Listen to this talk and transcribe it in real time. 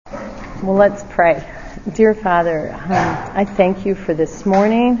Well, let's pray. Dear Father, I thank you for this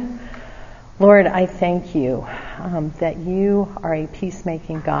morning. Lord, I thank you that you are a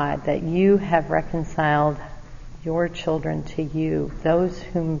peacemaking God, that you have reconciled your children to you. Those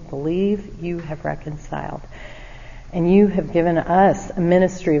whom believe, you have reconciled. And you have given us a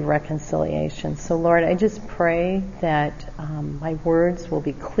ministry of reconciliation. So, Lord, I just pray that my words will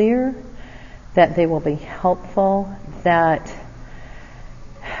be clear, that they will be helpful, that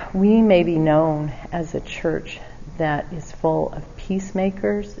we may be known as a church that is full of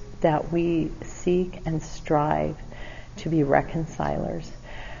peacemakers, that we seek and strive to be reconcilers.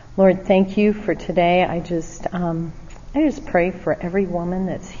 Lord, thank you for today. I just pray for every woman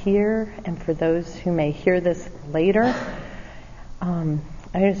that's here and for those who may hear this later. I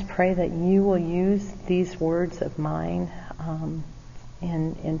just pray that you will use these words of mine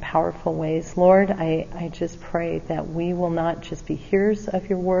in powerful ways. Lord, I just pray that we will not just be hearers of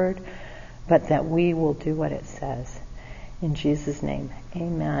your word, but that we will do what it says. In Jesus' name,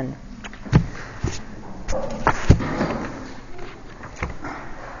 amen.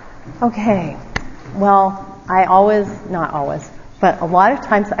 Okay, well, not always, but a lot of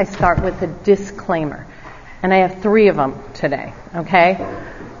times I start with a disclaimer. And I have 3 of them today, okay?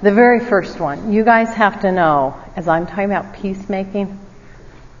 The very first one, you guys have to know, as I'm talking about peacemaking,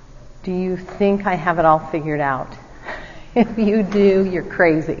 do you think I have it all figured out? If you do, you're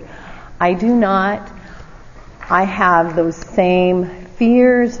crazy. I do not. I have those same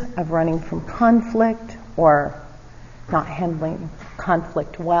fears of running from conflict or not handling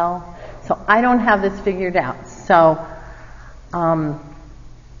conflict well. So I don't have this figured out. So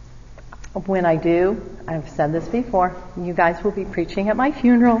when I do, I've said this before, you guys will be preaching at my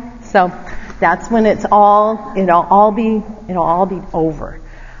funeral. So that's when it'll all be over.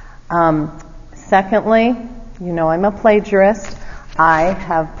 Secondly, you know I'm a plagiarist. I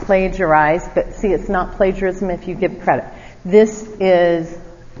have plagiarized, but see, it's not plagiarism if you give credit. This is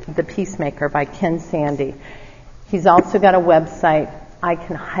The Peacemaker by Ken Sande. He's also got a website. I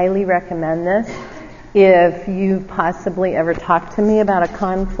can highly recommend this. If you possibly ever talked to me about a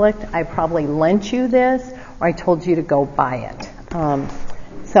conflict, I probably lent you this, or I told you to go buy it.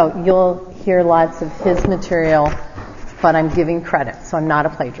 So you'll hear lots of his material, but I'm giving credit, so I'm not a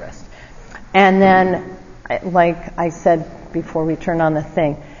plagiarist. And then, like I said before we turned on the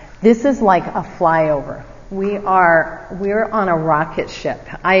thing, this is like a flyover. We're on a rocket ship.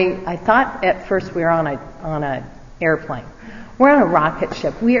 I thought at first we were on a airplane. We're on a rocket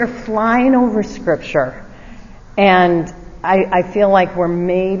ship. We are flying over Scripture, and I feel like we're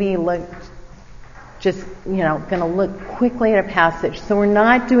maybe going to look quickly at a passage. So we're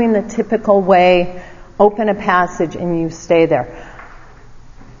not doing the typical way, open a passage and you stay there.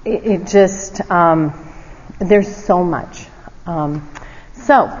 There's so much.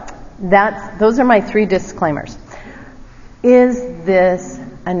 Those are my 3 disclaimers. Is this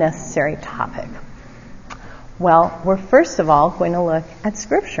a necessary topic? Well, we're first of all going to look at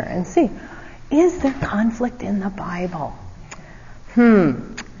Scripture and see, is there conflict in the Bible?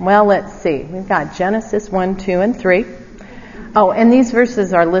 Well, let's see. We've got Genesis 1, 2, and 3. Oh, and these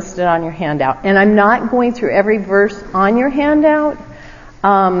verses are listed on your handout. And I'm not going through every verse on your handout.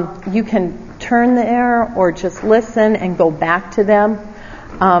 You can turn there or just listen and go back to them.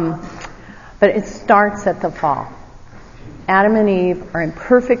 But it starts at the fall. Adam and Eve are in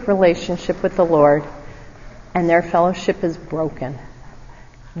perfect relationship with the Lord, and their fellowship is broken.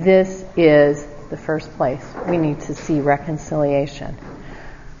 This is the first place we need to see reconciliation.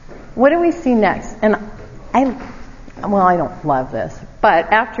 What do we see next? And I don't love this,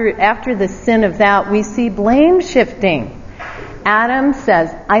 but after the sin of that, we see blame shifting. Adam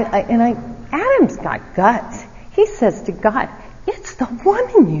says, Adam's got guts. He says to God, it's the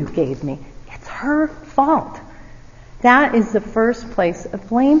woman you gave me. It's her fault. That is the first place of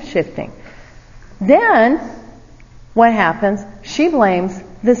blame shifting. Then, what happens? She blames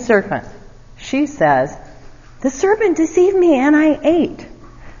the serpent. She says, the serpent deceived me and I ate.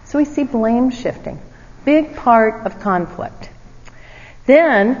 So we see blame shifting. Big part of conflict.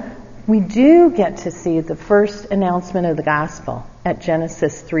 Then, we do get to see the first announcement of the gospel at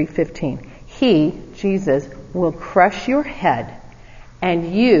Genesis 3:15. He, Jesus, will crush your head,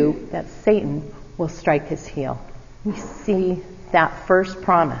 and you, that's Satan, will strike his heel. We see that first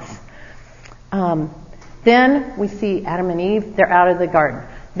promise. Then we see Adam and Eve, they're out of the garden.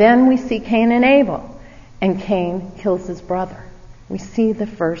 Then we see Cain and Abel, and Cain kills his brother. We see the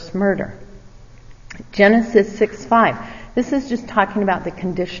first murder. Genesis 6:5. This is just talking about the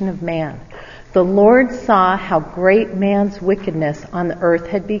condition of man. The Lord saw how great man's wickedness on the earth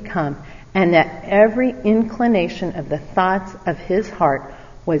had become, and that every inclination of the thoughts of his heart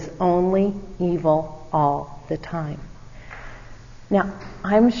was only evil all the time. Now,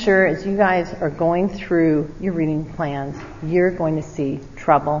 I'm sure as you guys are going through your reading plans, you're going to see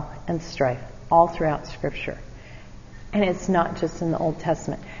trouble and strife all throughout Scripture. And it's not just in the Old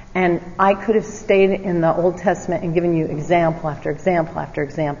Testament. And I could have stayed in the Old Testament and given you example after example after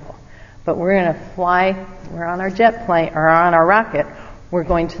example. But we're going to fly, we're on our jet plane, or on our rocket, we're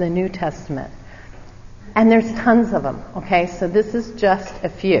going to the New Testament. And there's tons of them, okay? So this is just a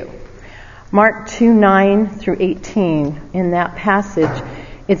few. Mark 2:9 through 18, in that passage,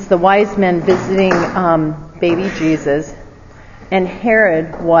 it's the wise men visiting baby Jesus. And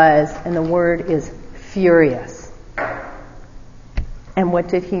Herod was, and the word is furious. And what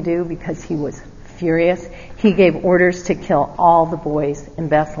did he do? Because he was furious, he gave orders to kill all the boys in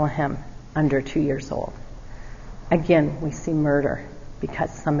Bethlehem under 2 years old. Again, we see murder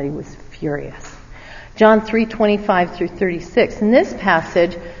because somebody was furious. John 3:25 through 36. In this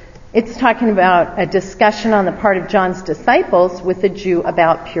passage, it's talking about a discussion on the part of John's disciples with a Jew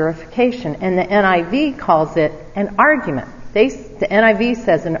about purification. And the NIV calls it an argument. The NIV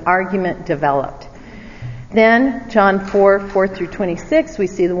says an argument developed. Then, John 4 through 26, we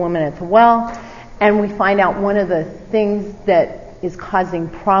see the woman at the well, and we find out one of the things that is causing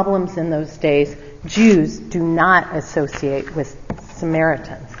problems in those days. Jews do not associate with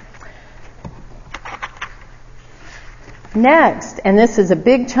Samaritans. Next, and this is a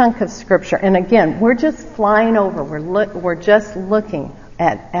big chunk of Scripture, and again, we're just flying over. We're just looking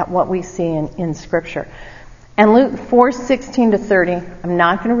at what we see in Scripture. And Luke 4:16 to 30, I'm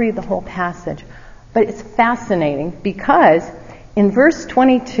not going to read the whole passage, but it's fascinating because in verse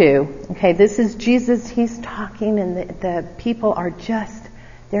 22, okay, this is Jesus, he's talking, and the people are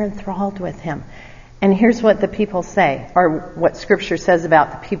they're enthralled with him. And here's what the people say, or what Scripture says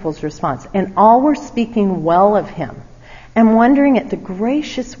about the people's response. And all were speaking well of him, and wondering at the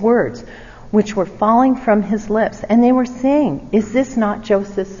gracious words which were falling from his lips. And they were saying, is this not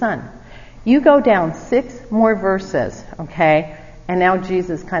Joseph's son? You go down 6 more verses, okay, and now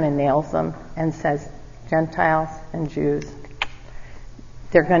Jesus kind of nails them and says, Gentiles and Jews,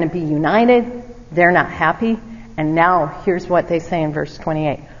 they're going to be united, they're not happy, and now here's what they say in verse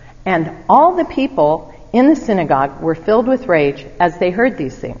 28. And all the people in the synagogue were filled with rage as they heard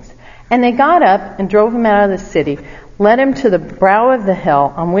these things. And they got up and drove him out of the city, led him to the brow of the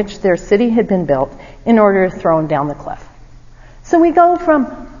hill on which their city had been built, in order to throw him down the cliff. So we go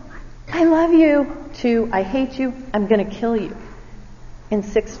from, I love you, to, I hate you, I'm going to kill you, in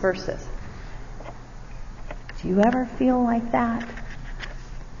 6 verses. Do you ever feel like that?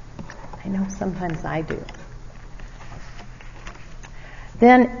 I know sometimes I do.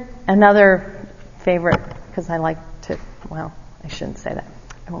 Then another favorite, because I like to, well, I shouldn't say that.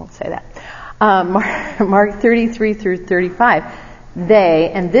 I won't say that. Mark 33 through 35. They,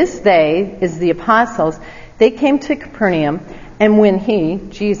 and this they is the apostles, they came to Capernaum, and when he,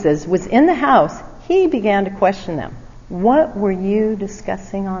 Jesus, was in the house, he began to question them. What were you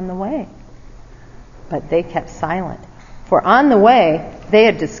discussing on the way? But they kept silent. For on the way, they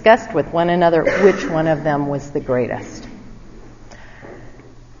had discussed with one another which one of them was the greatest.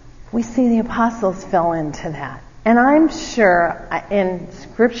 We see the apostles fell into that. And I'm sure, and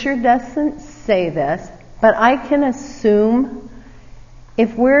Scripture doesn't say this, but I can assume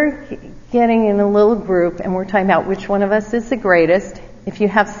if we're getting in a little group and we're talking about which one of us is the greatest, if you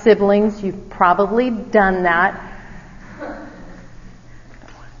have siblings, you've probably done that. Which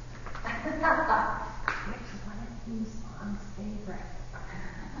one of you songs favorite?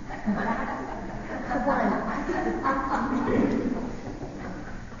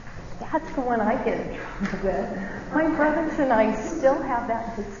 That's the one I get in trouble with. My brothers and I still have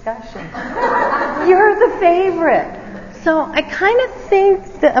that discussion. You're the favorite. So I kind of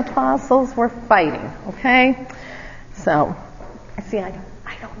think the apostles were fighting, okay? So, see, I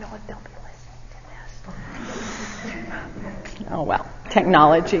don't know if they'll be listening to this. Oh, well,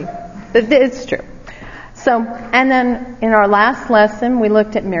 technology. But it's true. So, and then in our last lesson, we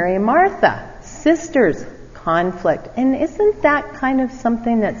looked at Mary and Martha, sisters, conflict. And isn't that kind of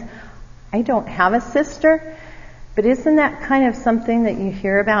something that's, I don't have a sister, but isn't that kind of something that you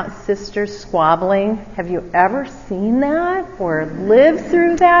hear about, sisters squabbling? Have you ever seen that or lived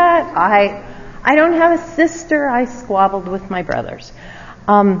through that? I don't have a sister. I squabbled with my brothers.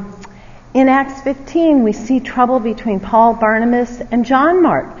 In Acts 15, we see trouble between Paul, Barnabas, and John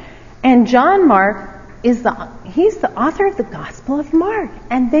Mark. And John Mark he's the author of the Gospel of Mark,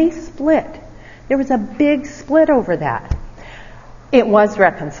 and they split. There was a big split over that. It was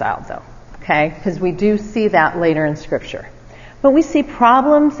reconciled, though. Okay, because we do see that later in Scripture. But we see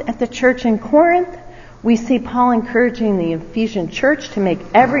problems at the church in Corinth. We see Paul encouraging the Ephesian church to make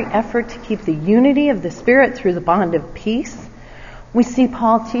every effort to keep the unity of the Spirit through the bond of peace. We see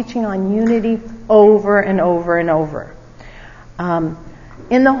Paul teaching on unity over and over and over.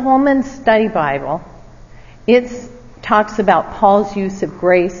 In the Holman Study Bible, it talks about Paul's use of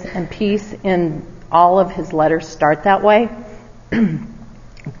grace and peace in all of his letters start that way.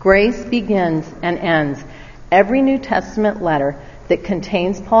 Grace begins and ends every New Testament letter that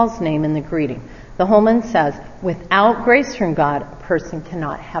contains Paul's name in the greeting. The Holman says, without grace from God, a person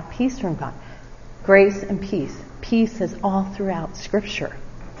cannot have peace from God. Grace and peace. Peace is all throughout Scripture.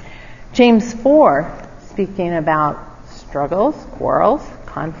 James 4, speaking about struggles, quarrels,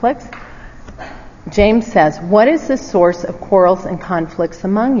 conflicts, James says, what is the source of quarrels and conflicts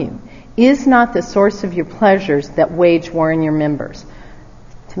among you? Is not the source of your pleasures that wage war in your members?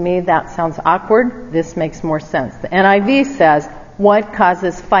 To me, that sounds awkward. This makes more sense. The NIV says, what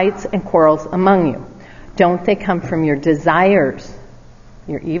causes fights and quarrels among you? Don't they come from your desires?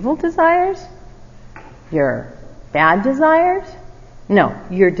 Your evil desires? Your bad desires? No,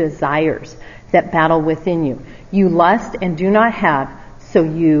 your desires that battle within you. You lust and do not have, so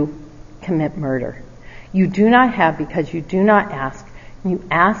you commit murder. You do not have because you do not ask. You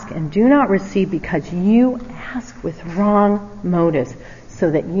ask and do not receive because you ask with wrong motives, so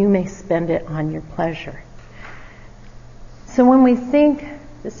that you may spend it on your pleasure. So when we think,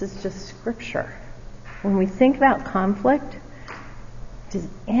 this is just Scripture, when we think about conflict, does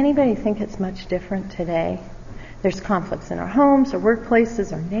anybody think it's much different today? There's conflicts in our homes, our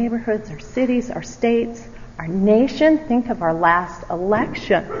workplaces, our neighborhoods, our cities, our states, our nation. Think of our last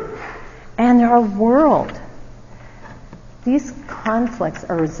election and our world. These conflicts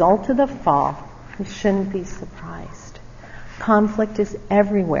are a result of the fall. We shouldn't be surprised. Conflict is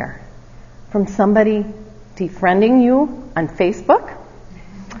everywhere. From somebody defriending you on Facebook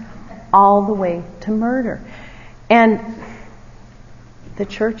all the way to murder. And the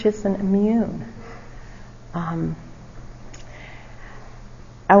church isn't immune. I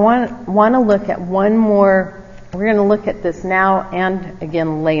want to look at one more. We're going to look at this now and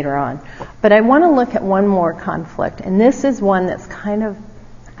again later on. But I want to look at one more conflict. And this is one that's kind of,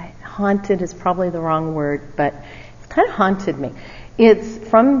 haunted is probably the wrong word, but it's kind of haunted me. It's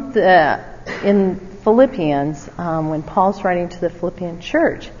from in Philippians, when Paul's writing to the Philippian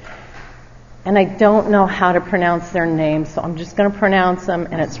church. And I don't know how to pronounce their names, so I'm just going to pronounce them,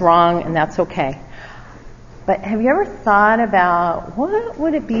 and it's wrong, and that's okay. But have you ever thought about what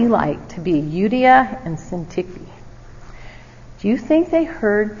would it be like to be Euodia and Syntyche? Do you think they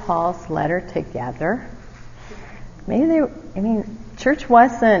heard Paul's letter together? Church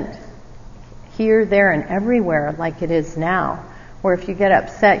wasn't here, there, and everywhere like it is now, where if you get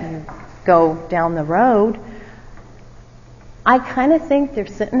upset, you go down the road. I kind of think they're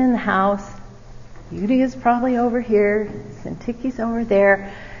sitting in the house. Euodia's probably over here. Syntyche's over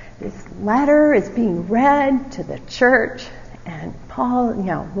there. This letter is being read to the church, and Paul,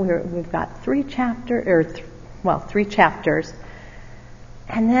 we've got 3 chapters,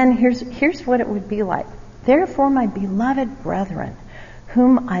 and then here's what it would be like. Therefore, my beloved brethren,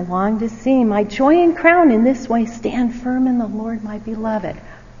 whom I long to see, my joy and crown in this way, stand firm in the Lord, my beloved.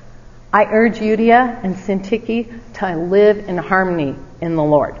 I urge Euodia and Syntyche to live in harmony in the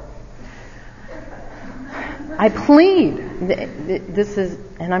Lord. I plead, this is,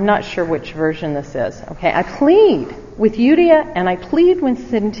 and I'm not sure which version this is, okay? I plead with Euodia and I plead with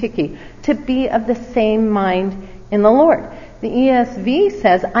Syntyche to be of the same mind in the Lord. The ESV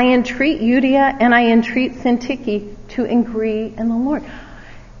says, I entreat Euodia and I entreat Syntyche to agree in the Lord.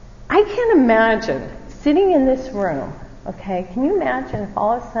 I can't imagine sitting in this room, okay? Can you imagine if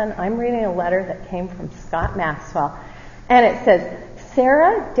all of a sudden I'm reading a letter that came from Scott Maxwell and it says,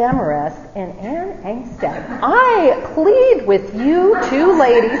 Sarah Demarest and Ann Angstad, I plead with you 2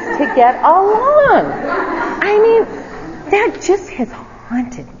 ladies to get along. I mean, that just has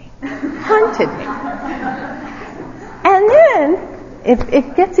haunted me. And then,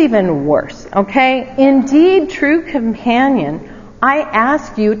 it gets even worse, okay? Indeed, true companion, I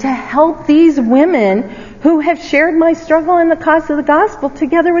ask you to help these women who have shared my struggle in the cause of the gospel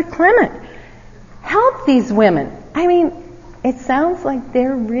together with Clement. Help these women. I mean, it sounds like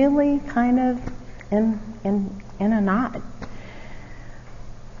they're really kind of in a knot.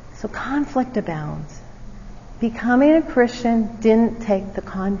 So conflict abounds. Becoming a Christian didn't take the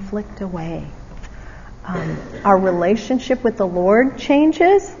conflict away. Our relationship with the Lord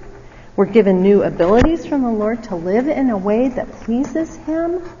changes. We're given new abilities from the Lord to live in a way that pleases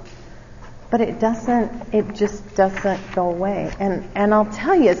Him. But it just doesn't go away. And I'll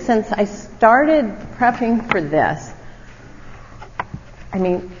tell you, since I started prepping for this,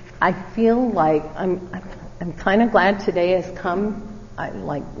 I feel like I'm kind of glad today has come.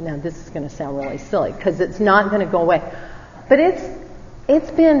 Now this is going to sound really silly because it's not going to go away, but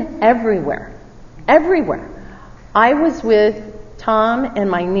it's been everywhere. I was with Tom and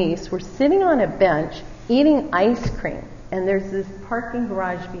my niece. We're sitting on a bench eating ice cream, and there's this parking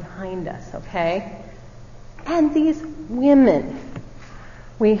garage behind us, okay? And these women,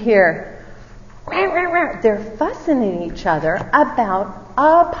 we hear, rah, rah, rah, they're fussing at each other about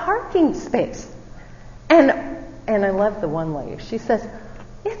a parking space. And I love the one lady. She says,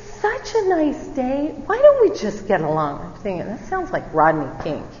 "It's such a nice day. Why don't we just get along?" I'm thinking, that sounds like Rodney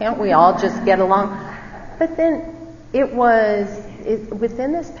King. Can't we all just get along? But then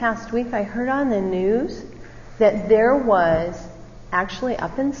within this past week, I heard on the news that there was actually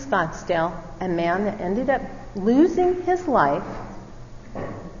up in Scottsdale a man that ended up losing his life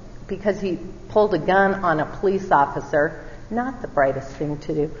because he pulled a gun on a police officer. Not the brightest thing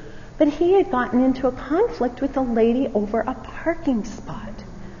to do. But he had gotten into a conflict with a lady over a parking spot.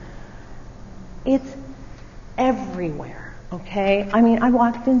 It's everywhere, okay? I mean, I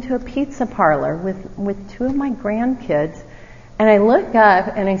walked into a pizza parlor with two of my grandkids, and I look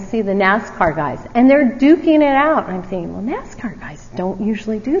up and I see the NASCAR guys, and they're duking it out. And I'm thinking, well, NASCAR guys don't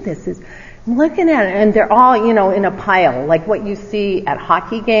usually do this. I'm looking at it, and they're all, in a pile, like what you see at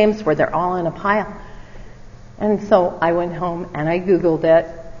hockey games where they're all in a pile. And so I went home and I Googled it.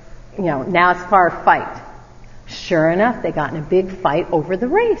 NASCAR fight. Sure enough, they got in a big fight over the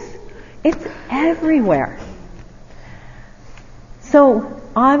race. It's everywhere. So,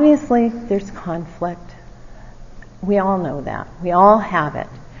 obviously, there's conflict. We all know that. We all have it.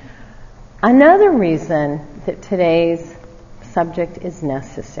 Another reason that today's subject is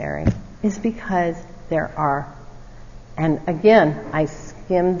necessary is because there are, and again, I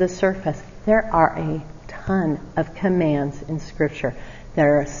skimmed the surface, there are a ton of commands in Scripture that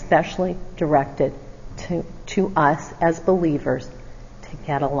are especially directed to us as believers to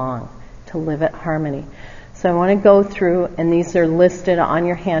get along, to live at harmony. So I want to go through, and these are listed on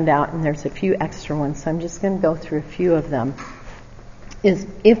your handout, and there's a few extra ones, so I'm just going to go through a few of them. Is,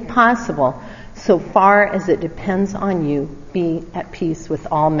 if possible, so far as it depends on you, be at peace with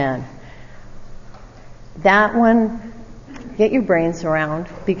all men. That one, get your brains around,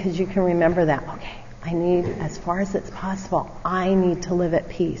 because you can remember that. Okay. I need, as far as it's possible, I need to live at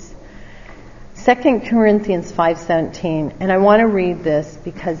peace. 2 Corinthians 5:17, and I want to read this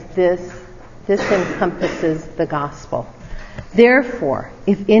because this encompasses the gospel. Therefore,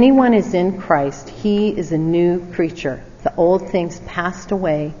 if anyone is in Christ, he is a new creature. The old things passed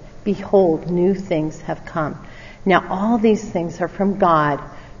away. Behold, new things have come. Now all these things are from God,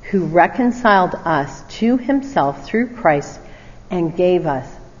 who reconciled us to himself through Christ and gave us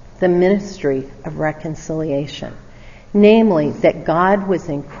the ministry of reconciliation. Namely, that God was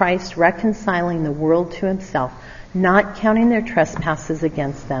in Christ reconciling the world to himself, not counting their trespasses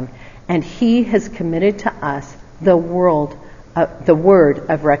against them, and he has committed to us the word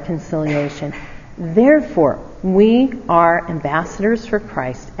of reconciliation. Therefore, we are ambassadors for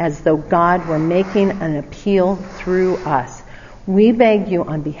Christ, as though God were making an appeal through us. We beg you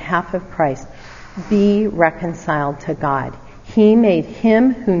on behalf of Christ, be reconciled to God. He made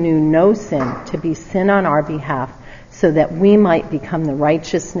him who knew no sin to be sin on our behalf, so that we might become the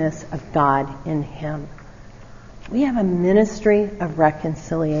righteousness of God in him. We have a ministry of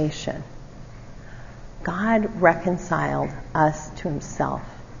reconciliation. God reconciled us to himself,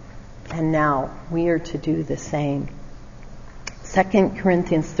 and now we are to do the same. 2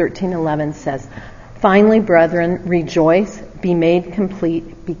 Corinthians 13:11 says, "Finally, brethren, rejoice, be made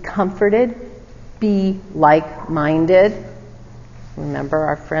complete, be comforted, be like-minded." Remember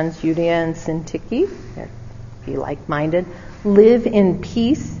our friends Euodia and Syntyche? Be like-minded. "Live in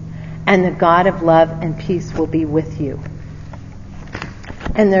peace, and the God of love and peace will be with you."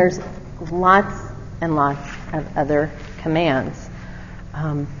 And there's lots and lots of other commands.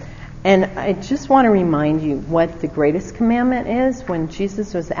 And I just want to remind you what the greatest commandment is. When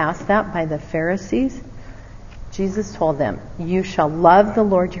Jesus was asked that by the Pharisees, Jesus told them, "You shall love the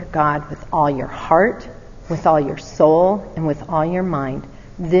Lord your God with all your heart, with all your soul, and with all your mind.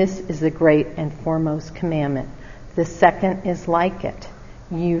 This is the great and foremost commandment. The second is like it.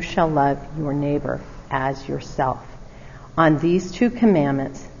 You shall love your neighbor as yourself." On these two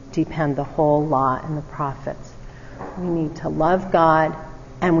commandments depend the whole law and the prophets. We need to love God,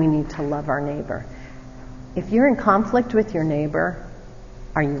 and we need to love our neighbor. If you're in conflict with your neighbor,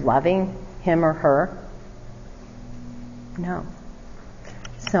 are you loving him or her? No.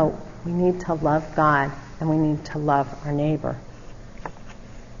 So we need to love God, and we need to love our neighbor.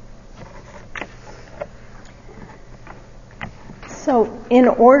 So in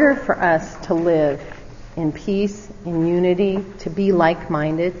order for us to live in peace, in unity, to be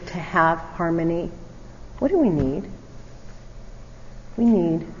like-minded, to have harmony, what do we need? We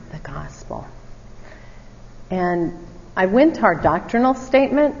need the gospel. And I went to our doctrinal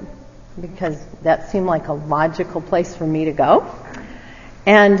statement because that seemed like a logical place for me to go.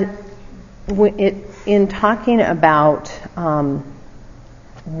 And in talking about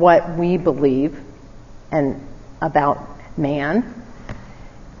what we believe and about man,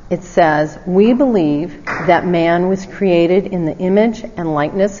 it says, we believe that man was created in the image and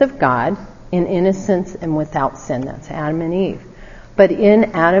likeness of God, in innocence and without sin. That's Adam and Eve. But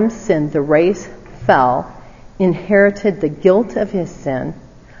in Adam's sin, the race fell, inherited the guilt of his sin,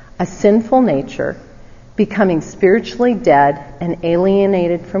 a sinful nature, becoming spiritually dead and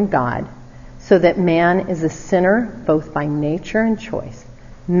alienated from God, so that man is a sinner both by nature and choice.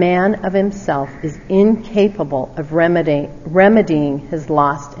 Man of himself is incapable of remedying his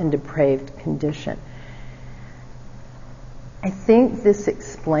lost and depraved condition. I think this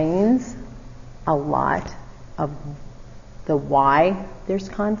explains a lot of the why there's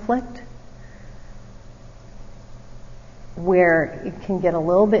conflict. Where it can get a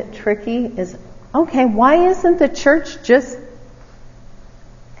little bit tricky is, okay, why isn't the church just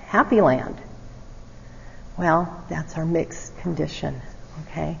happy land? Well, that's our mixed condition,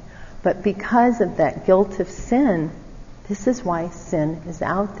 okay? But because of that guilt of sin, this is why sin is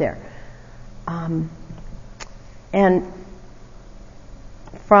out there. And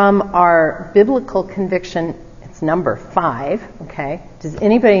from our biblical conviction, it's number 5, okay? Does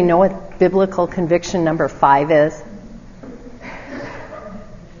anybody know what biblical conviction number 5 is?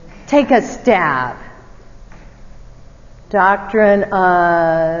 Take a stab. Doctrine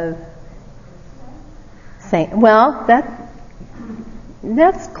of well,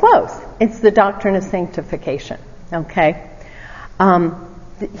 that's close. It's the doctrine of sanctification. Okay?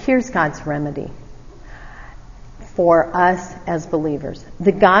 Here's God's remedy for us as believers.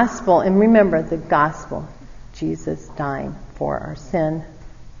 The gospel, and remember the gospel, Jesus dying for our sin.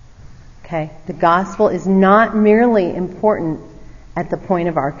 Okay? The gospel is not merely important at the point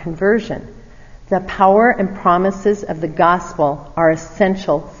of our conversion. The power and promises of the gospel are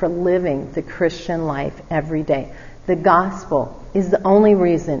essential for living the Christian life every day. The gospel is the only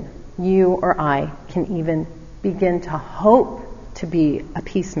reason you or I can even begin to hope to be a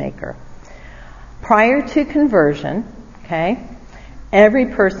peacemaker. Prior to conversion, okay, every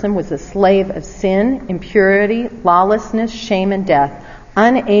person was a slave of sin, impurity, lawlessness, shame, and death,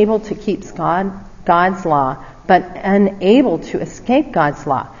 unable to keep God's law, but unable to escape God's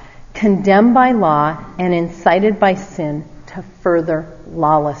law, condemned by law and incited by sin to further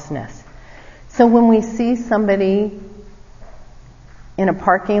lawlessness. So when we see somebody in a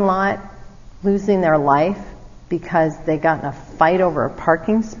parking lot losing their life because they got in a fight over a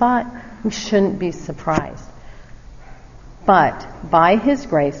parking spot, we shouldn't be surprised. But by His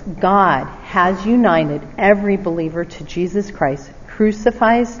grace, God has united every believer to Jesus Christ,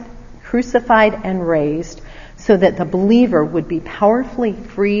 crucified and raised, so that the believer would be powerfully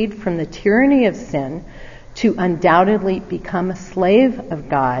freed from the tyranny of sin to undoubtedly become a slave of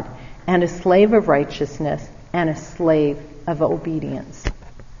God and a slave of righteousness and a slave of obedience.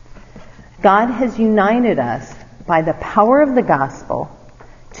 God has united us by the power of the gospel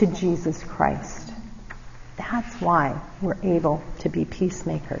to Jesus Christ. That's why we're able to be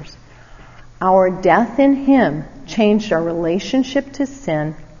peacemakers. Our death in Him changed our relationship to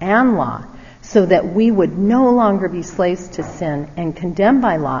sin and law, so that we would no longer be slaves to sin and condemned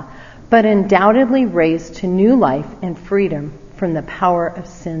by law, but undoubtedly raised to new life and freedom from the power of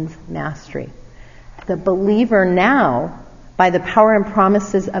sin's mastery. The believer now, by the power and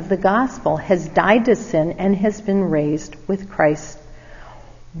promises of the gospel, has died to sin and has been raised with Christ,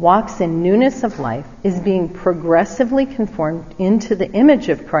 walks in newness of life, is being progressively conformed into the image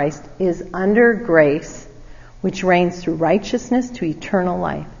of Christ, is under grace, which reigns through righteousness to eternal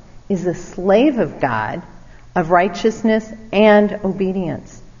life, is a slave of God, of righteousness and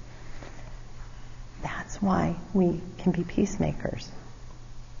obedience. That's why we can be peacemakers.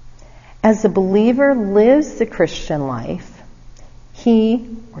 As the believer lives the Christian life, he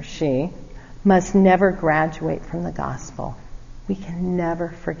or she must never graduate from the gospel. We can never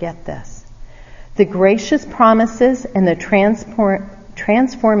forget this. The gracious promises and the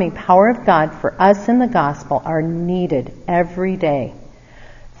transforming power of God for us in the gospel are needed every day.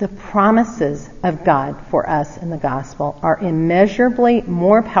 The promises of God for us in the gospel are immeasurably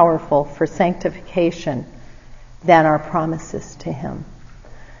more powerful for sanctification than our promises to Him.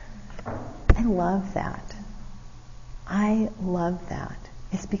 I love that. I love that.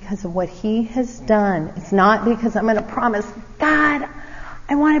 It's because of what He has done. It's not because I'm going to promise, God,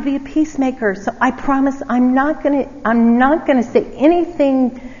 I want to be a peacemaker, so I promise I'm not going to say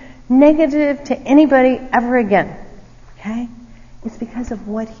anything negative to anybody ever again. Okay? It's because of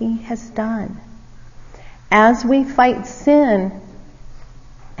what He has done. As we fight sin,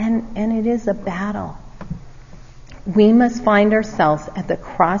 and it is a battle, we must find ourselves at the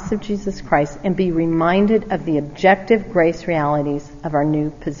cross of Jesus Christ and be reminded of the objective grace realities of our new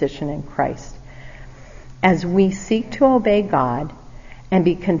position in Christ. As we seek to obey God and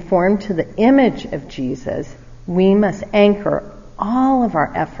be conformed to the image of Jesus, we must anchor all of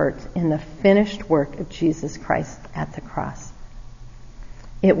our efforts in the finished work of Jesus Christ at the cross.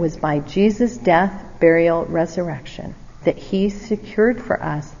 It was by Jesus' death, burial, resurrection that He secured for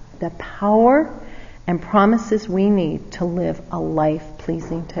us the power and promises we need to live a life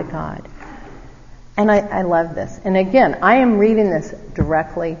pleasing to God. And I love this. And again, I am reading this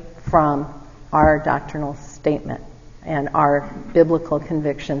directly from our doctrinal statement and our biblical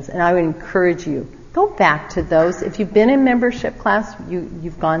convictions. And I would encourage you, go back to those. If you've been in membership class,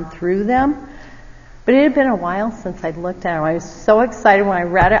 you've gone through them. But it had been a while since I'd looked at them. I was so excited when I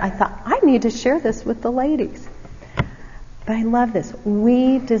read it. I thought, I need to share this with the ladies. But I love this.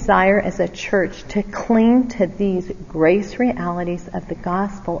 We desire as a church to cling to these grace realities of the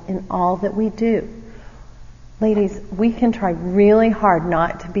gospel in all that we do. Ladies, we can try really hard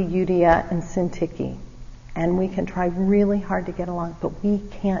not to be Euodia and Syntyche. And we can try really hard to get along, but we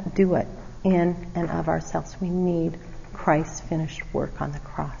can't do it in and of ourselves. We need Christ's finished work on the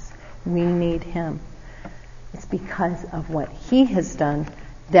cross. We need Him. It's because of what He has done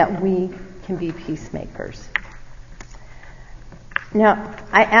that we can be peacemakers. Now,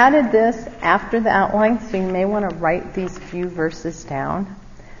 I added this after the outline, so you may want to write these few verses down,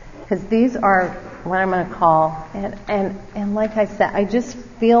 because these are what I'm going to call, and like I said, I just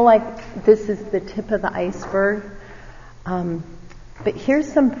feel like this is the tip of the iceberg. But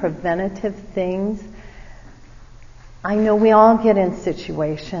here's some preventative things. I know we all get in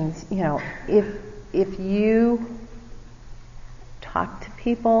situations, if you talk to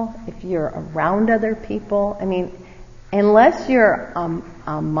people, if you're around other people, unless you're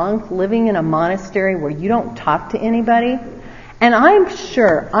a monk living in a monastery where you don't talk to anybody, and I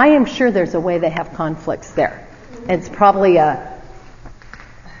am sure there's a way they have conflicts there. It's probably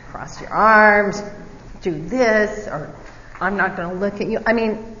cross your arms, do this, or I'm not going to look at you.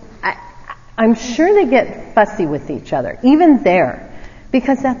 I'm sure they get fussy with each other, even there,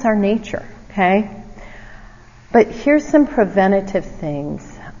 because that's our nature, okay? But here's some preventative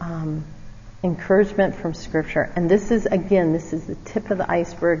things. Encouragement from Scripture. And this is the tip of the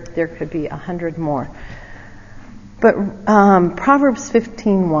iceberg. There could be 100 more. But Proverbs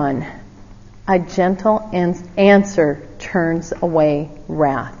 15:1, a gentle answer turns away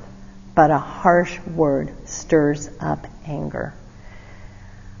wrath, but a harsh word stirs up anger.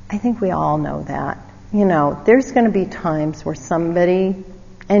 I think we all know that. There's going to be times where somebody,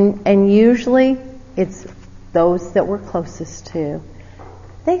 and usually it's those that we're closest to,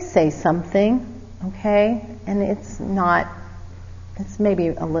 they say something, okay, and it's maybe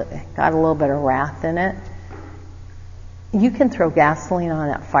got a little bit of wrath in it. You can throw gasoline on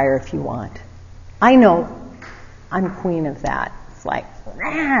that fire if you want. I know I'm queen of that. It's like,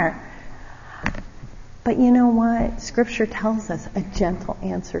 rah! But you know what? Scripture tells us a gentle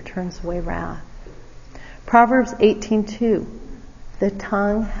answer turns away wrath. Proverbs 18:2, the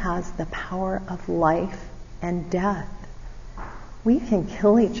tongue has the power of life and death. We can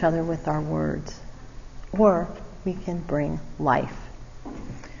kill each other with our words, or we can bring life.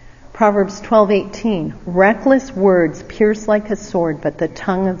 Proverbs 12:18, reckless words pierce like a sword, but the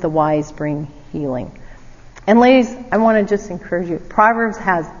tongue of the wise bring healing. And ladies, I want to just encourage you. Proverbs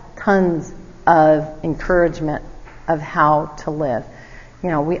has tons of encouragement of how to live.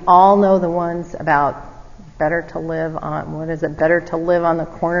 We all know the ones about better to live on the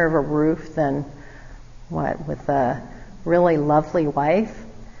corner of a roof than with a really lovely wife?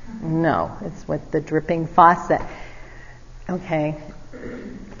 No, it's with the dripping faucet. Okay.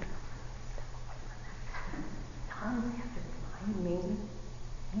 Tom, you have to remind me.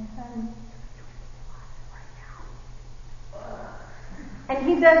 And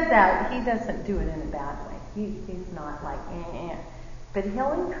he does that. He doesn't do it in a bad way. He's not like, but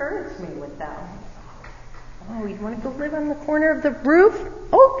he'll encourage me with that. Oh, you want to go live on the corner of the roof?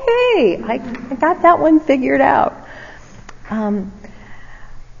 Okay, I got that one figured out.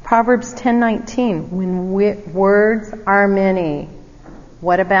 Proverbs 10:19, when words are many,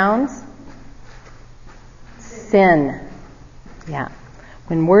 what abounds? Sin. Yeah.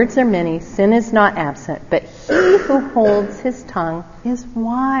 When words are many, sin is not absent, but he who holds his tongue is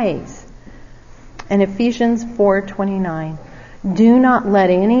wise. And Ephesians 4:29, do not let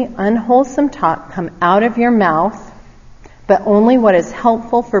any unwholesome talk come out of your mouth, but only what is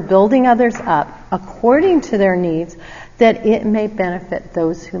helpful for building others up according to their needs, that it may benefit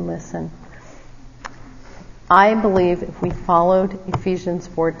those who listen. I believe if we followed Ephesians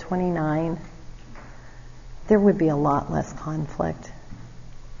 4:29, there would be a lot less conflict.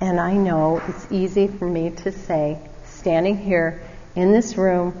 And I know it's easy for me to say, standing here in this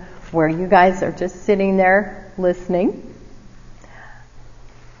room where you guys are just sitting there listening,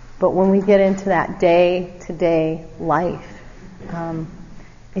 but when we get into that day-to-day life,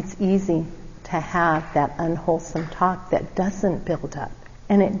 it's easy to have that unwholesome talk that doesn't build up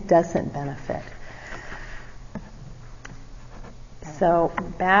and it doesn't benefit. So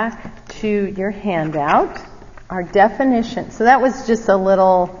back to your handout, our definition. So that was just a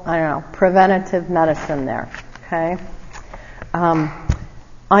little, preventative medicine there. Okay.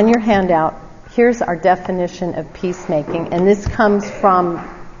 On your handout, here's our definition of peacemaking, and this comes from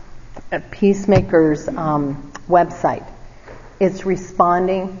a Peacemaker's website. It's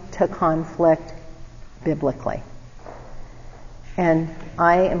responding to conflict biblically. And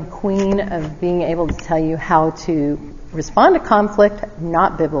I am queen of being able to tell you how to respond to conflict,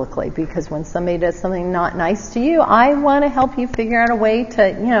 not biblically, because when somebody does something not nice to you, I want to help you figure out a way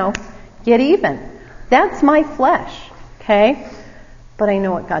to, get even. That's my flesh, okay? But I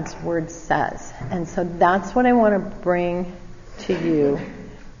know what God's Word says. And so that's what I want to bring to you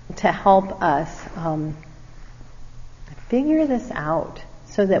to help us figure this out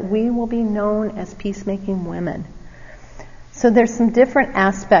so that we will be known as peacemaking women. So there's some different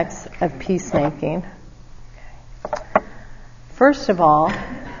aspects of peacemaking. First of all,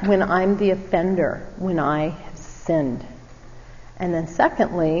 when I'm the offender, when I have sinned. And then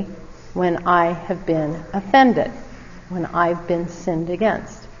secondly, when I have been offended, when I've been sinned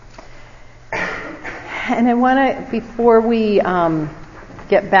against. And I want to, before we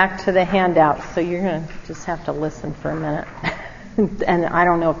get back to the handout, so you're going to just have to listen for a minute. And I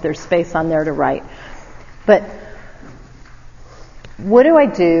don't know if there's space on there to write. But what do I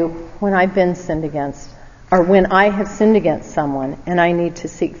do when I've been sinned against? Or when I have sinned against someone and I need to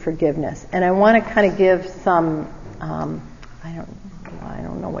seek forgiveness? And I want to kind of give some, I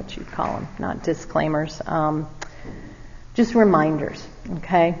don't know what you call them, not disclaimers, just reminders,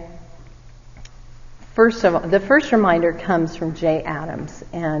 okay? First of all, the first reminder comes from Jay Adams,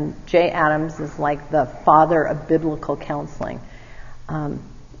 and Jay Adams is like the father of biblical counseling.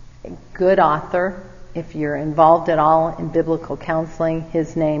 Good author. If you're involved at all in biblical counseling,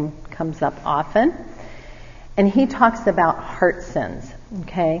 his name comes up often. And he talks about heart sins,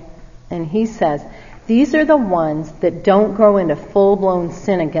 okay? And he says, these are the ones that don't grow into full-blown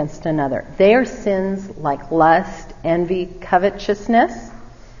sin against another. They are sins like lust, envy, covetousness.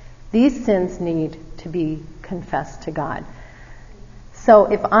 These sins need to be confessed to God. So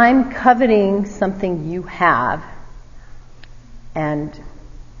if I'm coveting something you have and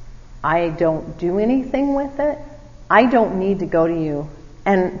I don't do anything with it, I don't need to go to you.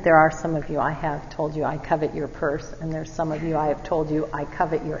 And there are some of you I have told you I covet your purse, and there's some of you I have told you I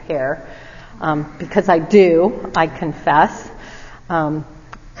covet your hair. Because I do, I confess.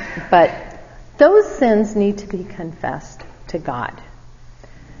 But those sins need to be confessed to God.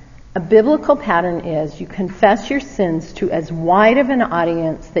 A biblical pattern is you confess your sins to as wide of an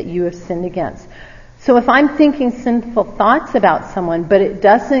audience that you have sinned against. So if I'm thinking sinful thoughts about someone, but it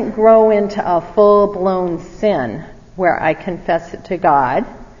doesn't grow into a full-blown sin where I confess it to God.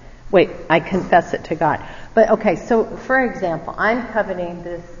 I confess it to God. But okay, so for example, I'm coveting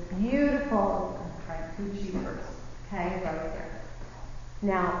this beautiful Gucci purse, okay, right there.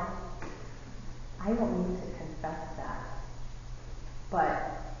 Now, I don't need to confess that.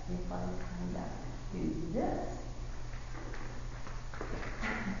 But if I kind of do this,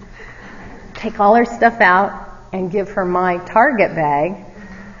 take all her stuff out and give her my Target bag,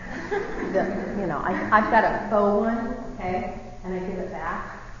 I've got a faux one, okay, and I give it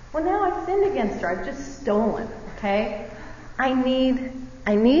back. Well, now I've sinned against her. I've just stolen, okay? I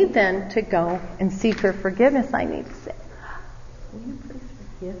need then to go and seek her forgiveness. I need to say, will you please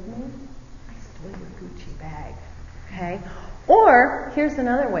forgive me? I stole your Gucci bag, okay? Or, here's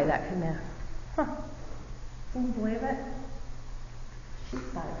another way that can be. Can you believe it? She's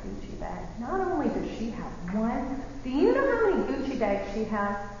got a Gucci bag. Not only does she have one, do you know how many Gucci bags she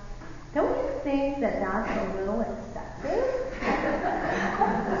has? Don't you think that that's a little excessive?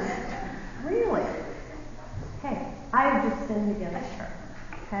 Really? Hey, I have just sinned against her.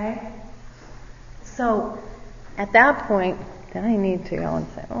 Okay? So, at that point, then I need to go and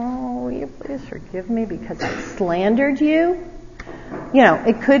say, oh, will you please forgive me because I slandered you? You know,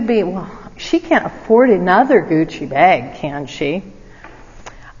 it could be, well, she can't afford another Gucci bag, can she?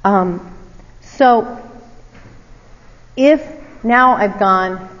 So if now I've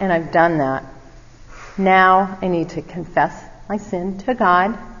gone and I've done that, now I need to confess my sin to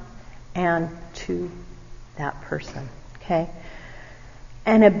God and to that person, okay?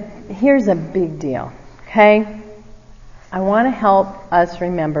 And here's a big deal, okay? I want to help us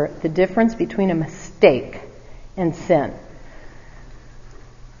remember the difference between a mistake and sin.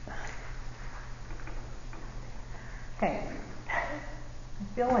 Okay. I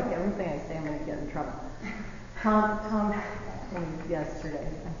feel like everything I say I'm going to get in trouble. Tom told me yesterday,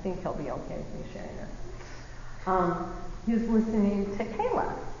 I think he'll be okay with me sharing this. He was listening to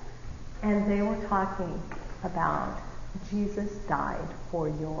Kayla, and they were talking about Jesus died for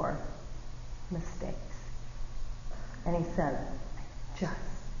your mistakes. And he said,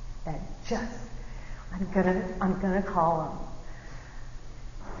 I'm gonna call him.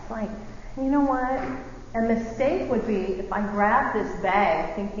 It's like, you know what? A mistake would be if I grab this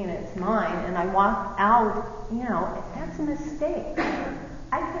bag thinking it's mine and I walk out, you know, that's a mistake.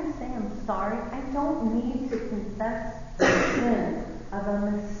 I can say I'm sorry. I don't need to confess the sin of a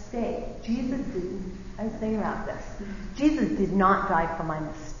mistake. I was thinking about this. Jesus did not die for my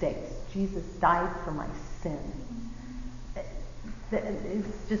mistakes. Jesus died for my sins.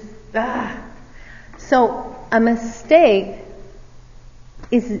 It's just, So a mistake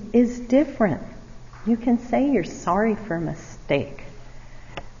is different. You can say you're sorry for a mistake.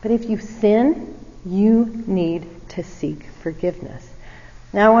 But if you sin, you need to seek forgiveness.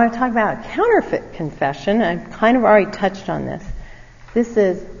 Now I want to talk about counterfeit confession. I've kind of already touched on this. This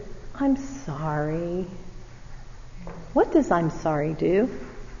is, I'm sorry. What does I'm sorry do?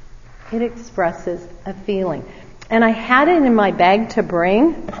 It expresses a feeling. And I had it in my bag to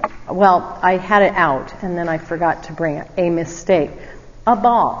bring. Well, I had it out, and then I forgot to bring it. A mistake. A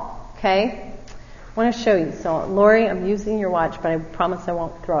ball, okay? I want to show you. So, Lori, I'm using your watch, but I promise I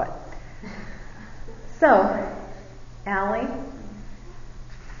won't throw it. So, Allie,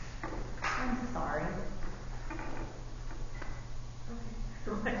 I'm sorry.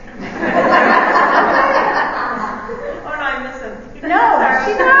 Oh, no, I missed it. No,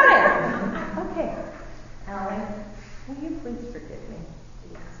 she got it. Okay. Allie, will you please forgive me?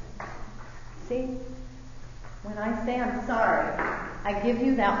 See? When I say I'm sorry, I give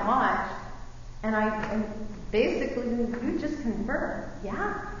you that watch, and basically you just confirm,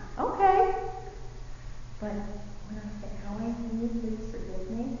 yeah, okay. But when I say, Allie, can you please forgive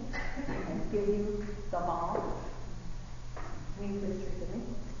me? And give you the ball, will you please forgive me?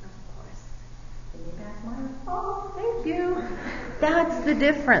 Of course. Give me back mine. Oh, thank you. That's the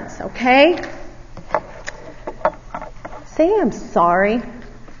difference, okay? Saying I'm sorry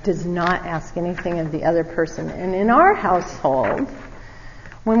does not ask anything of the other person. And in our household,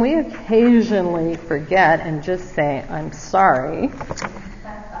 when we occasionally forget and just say, I'm sorry,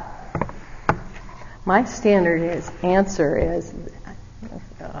 my standard answer is,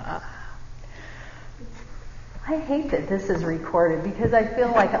 I hate that this is recorded because I feel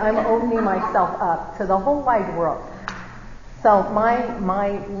like I'm opening myself up to the whole wide world. So my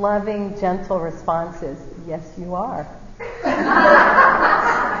loving, gentle response is, yes, you are.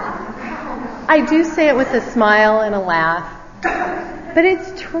 I do say it with a smile and a laugh, but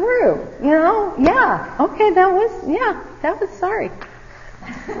it's true, you know? Yeah, okay, that was sorry.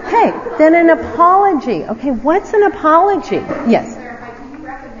 Okay, then an apology. Okay, what's an apology? Yes. Do you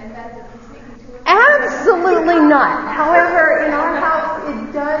recommend that as a peacemaking tool? Absolutely not. However, in our house,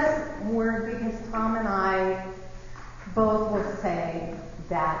 it does work because Tom and I both will say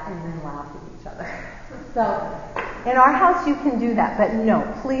that and then laugh at each other. So, in our house, you can do that, but no,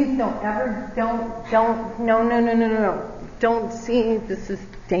 please don't ever, no. Don't see, this is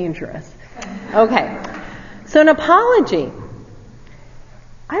dangerous. Okay, so an apology.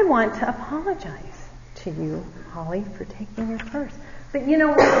 I want to apologize to you, Holly, for taking your purse. But you know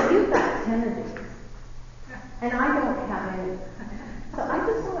what? You've got 10 of these, and I don't have any. So I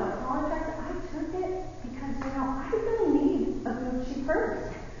just want to apologize. I took it because, you know, I really need a Gucci purse.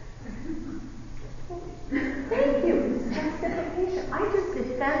 Thank you. It's justification. I just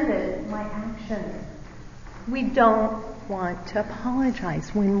defended my actions. We don't want to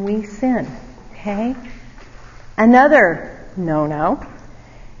apologize when we sin. Okay? Another no-no.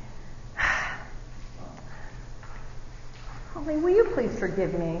 Holly, will you please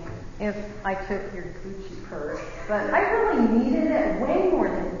forgive me if I took your Gucci purse? But I really needed it way more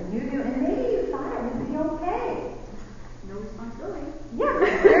than you do, and maybe you thought it would be okay. No responsibility. Yeah,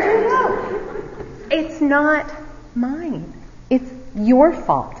 there you go. It's not mine. It's your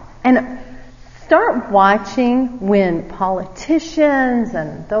fault. And start watching when politicians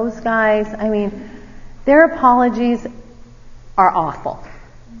and those guys, their apologies are awful.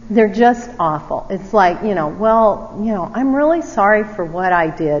 They're just awful. It's like, I'm really sorry for what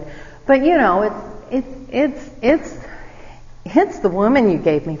I did, but it's the woman you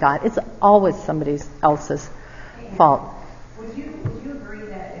gave me, God. It's always somebody else's fault. Would you agree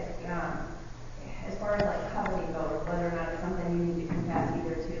that if, as far as like coveting goes, whether or not it's something you need to confess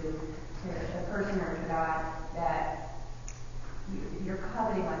either to the person or to God, that you're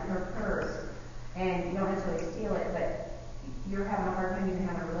coveting like her purse, and you don't necessarily steal it, but you're having a hard time even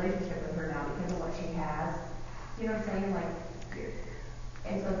having a relationship with her now because of what she has? You know what I'm saying?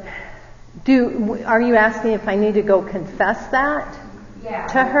 And so. Are you asking if I need to go confess that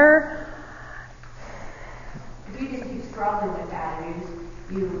to her? If you just keep struggling with that, and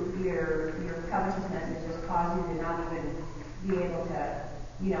your covetousness has just caused you to not even be able to,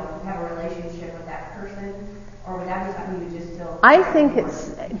 have a relationship with that person, or would that be something you just still? I think it's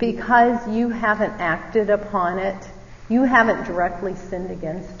because you haven't acted upon it. You haven't directly sinned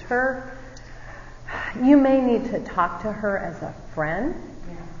against her. You may need to talk to her as a friend.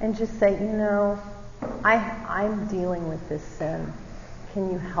 And just say, I'm dealing with this sin.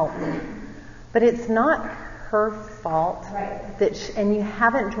 Can you help me? But it's not her fault. Right. And you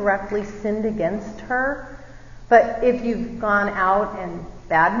haven't directly sinned against her. But if you've gone out and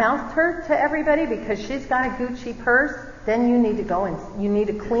badmouthed her to everybody because she's got a Gucci purse, then you need to go and you need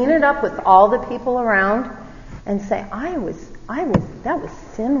to clean it up with all the people around and say, that was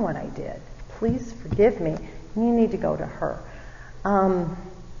sin what I did. Please forgive me. And you need to go to her.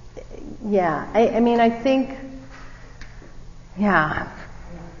 I think. And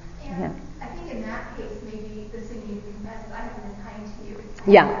I think in that case, maybe the sin you confess is I haven't been kind to you.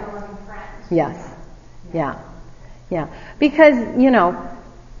 Yeah. I'm a loving friend. Yes. Yeah. Because,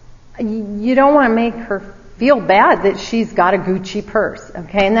 you don't want to make her feel bad that she's got a Gucci purse,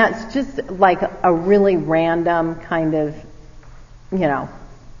 okay? And that's just like a really random kind of,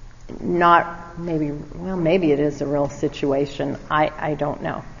 not maybe, maybe it is a real situation. I don't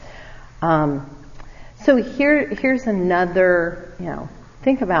know. So here's another,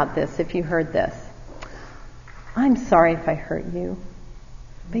 think about this if you heard this. I'm sorry if I hurt you,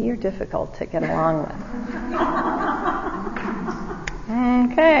 but you're difficult to get along with.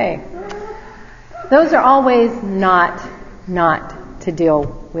 Okay. Those are always not to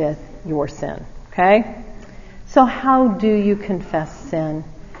deal with your sin, okay? So how do you confess sin?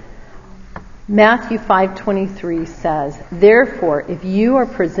 Matthew 5:23 says, "Therefore, if you are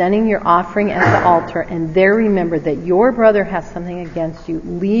presenting your offering at the altar and there remember that your brother has something against you,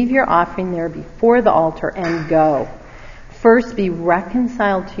 leave your offering there before the altar and go. First be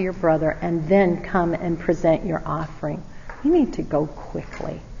reconciled to your brother and then come and present your offering." We need to go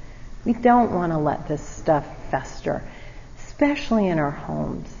quickly. We don't want to let this stuff fester, especially in our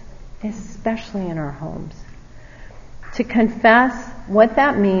homes. To confess, what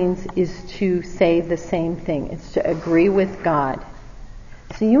that means is to say the same thing. It's to agree with God.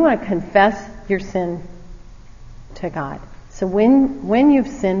 So you want to confess your sin to God. So when you've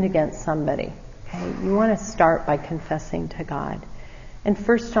sinned against somebody, okay, you want to start by confessing to God. And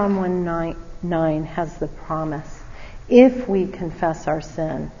 1 John 1:9 has the promise. If we confess our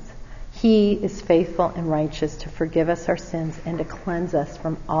sins, He is faithful and righteous to forgive us our sins and to cleanse us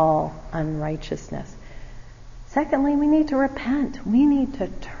from all unrighteousness. Secondly, we need to repent. We need to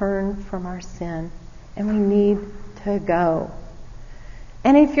turn from our sin, and we need to go.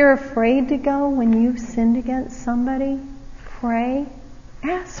 And if you're afraid to go when you've sinned against somebody, pray.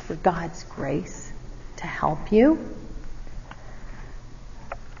 Ask for God's grace to help you.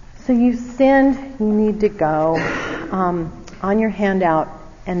 So you've sinned, you need to go. On your handout,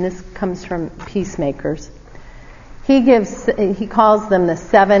 and this comes from Peacemakers, he calls them the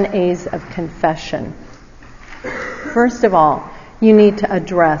 7 A's of confession. First of all, you need to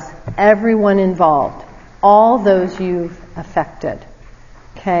address everyone involved, all those you've affected.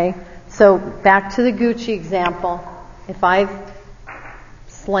 Okay? So back to the Gucci example. If I've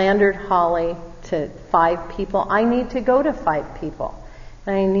slandered Holly to 5 people, I need to go to 5 people.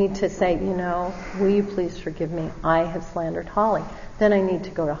 And I need to say, will you please forgive me? I have slandered Holly. Then I need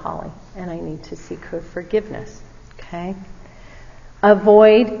to go to Holly and I need to seek her forgiveness. Okay?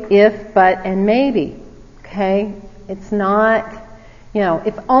 Avoid if, but, and maybe. Okay? It's not,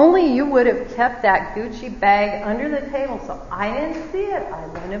 if only you would have kept that Gucci bag under the table so I didn't see it, I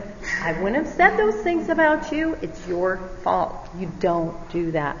wouldn't have said those things about you. It's your fault. You don't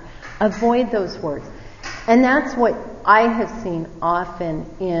do that. Avoid those words. And that's what I have seen often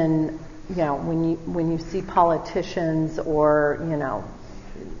in, when you see politicians or,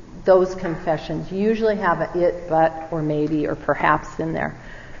 those confessions usually have a it, but, or maybe, or perhaps in there.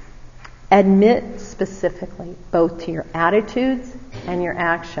 Admit specifically both to your attitudes and your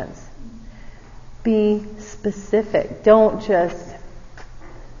actions. Be specific. Don't just,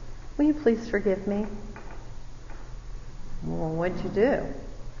 will you please forgive me? Well, what'd you do?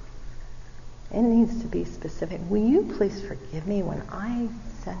 It needs to be specific. Will you please forgive me when I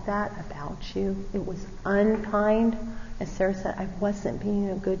said that about you? It was unkind. As Sarah said, I wasn't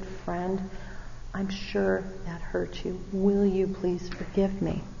being a good friend. I'm sure that hurt you. Will you please forgive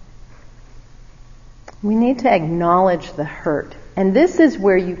me? We need to acknowledge the hurt. And this is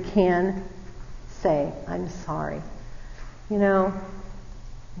where you can say, I'm sorry. Will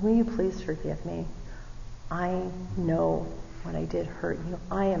you please forgive me? I know when I did hurt you.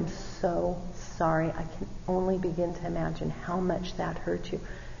 I am so sorry. I can only begin to imagine how much that hurt you.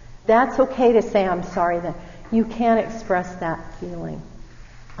 That's okay to say I'm sorry then. You can't express that feeling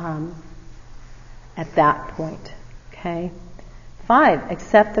at that point. Okay? 5,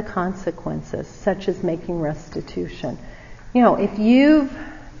 accept the consequences, such as making restitution. If you've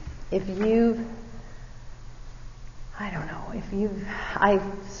I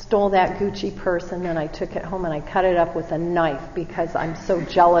stole that Gucci purse and then I took it home and I cut it up with a knife because I'm so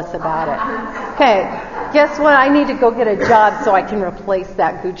jealous about it. Okay, guess what? I need to go get a job so I can replace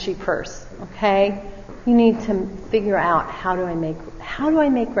that Gucci purse. Okay? You need to figure out how do I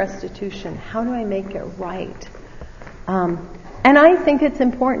make restitution? How do I make it right? And I think it's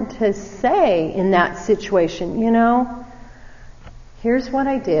important to say in that situation, here's what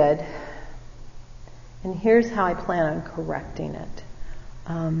I did. And here's how I plan on correcting it.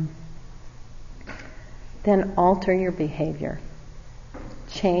 Then alter your behavior.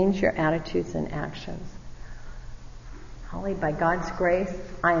 Change your attitudes and actions. Holly, by God's grace,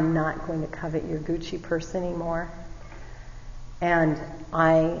 I am not going to covet your Gucci purse anymore. And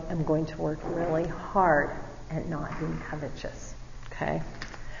I am going to work really hard at not being covetous. Okay?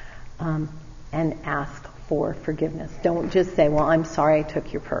 And ask for forgiveness. Don't just say, well, I'm sorry I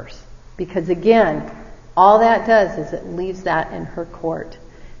took your purse. Because again, all that does is it leaves that in her court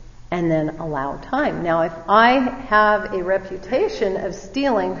and then allow time. Now, if I have a reputation of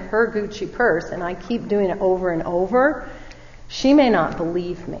stealing her Gucci purse and I keep doing it over and over, she may not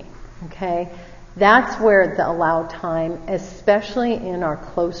believe me. Okay? That's where the allow time, especially in our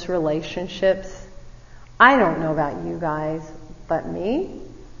close relationships. I don't know about you guys, but me,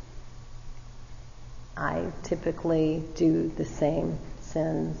 I typically do the same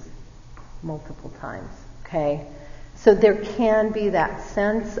sins multiple times. Okay? So there can be that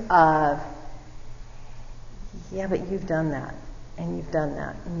sense of, yeah, but you've done that, and you've done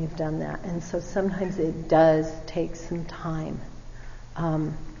that, and you've done that. And so sometimes it does take some time.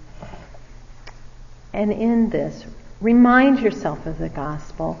 And in this, remind yourself of the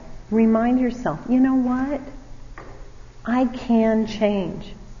gospel. Remind yourself, you know what? I can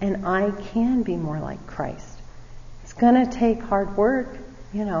change, and I can be more like Christ. It's going to take hard work,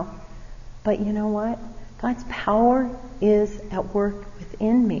 but you know what? God's power is at work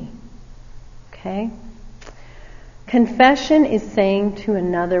within me. Okay? Confession is saying to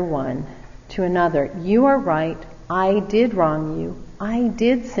another, you are right, I did wrong you, I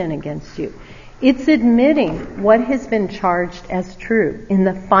did sin against you. It's admitting what has been charged as true. In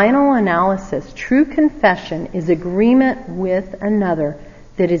the final analysis, true confession is agreement with another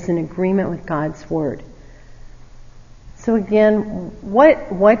that is in agreement with God's word. So again,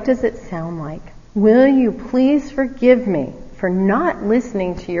 what does it sound like? Will you please forgive me for not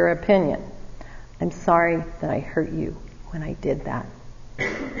listening to your opinion? I'm sorry that I hurt you when I did that.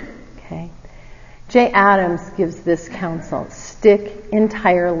 Okay? Jay Adams gives this counsel. Stick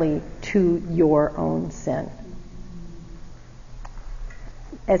entirely to your own sin.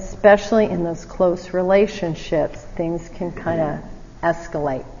 Especially in those close relationships, things can kind of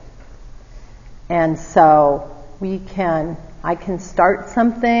escalate. And so I can start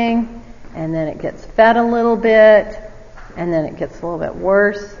something, and then it gets fed a little bit, and then it gets a little bit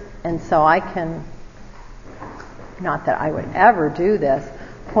worse. And so I can, not that I would ever do this,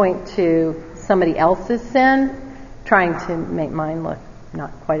 point to somebody else's sin, trying to make mine look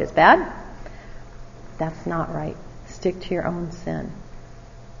not quite as bad. That's not right. Stick to your own sin.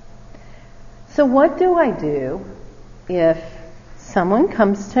 So what do I do if someone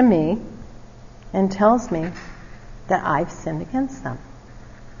comes to me and tells me that I've sinned against them?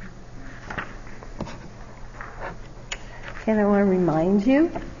 And I want to remind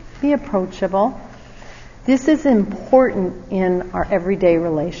you, be approachable. This is important in our everyday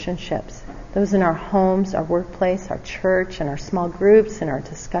relationships. those in our homes, our workplace, our church, and our small groups and our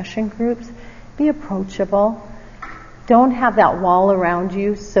discussion groups. Be approachable. Don't have that wall around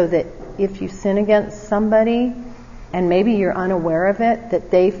you so that if you sin against somebody and maybe you're unaware of it, that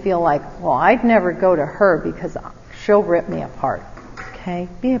they feel like, well, I'd never go to her because she'll rip me apart. Okay?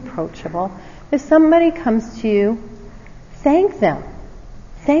 Be approachable. If somebody comes to you, thank them.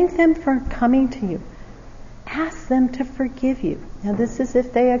 Thank them for coming to you. Ask them to forgive you. Now this is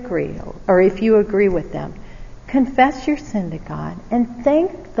if they agree, or if you agree with them. Confess your sin to God and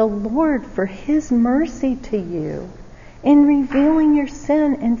thank the Lord for His mercy to you in revealing your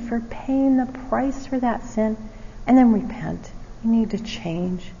sin and for paying the price for that sin. And then repent. You need to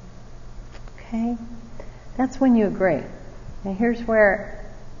change. Okay? That's when you agree. Now here's where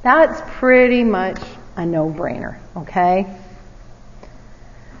that's pretty much a no-brainer. Okay?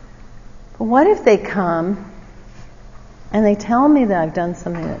 But what if they come and they tell me that I've done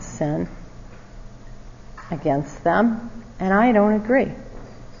something that's sin against them and I don't agree?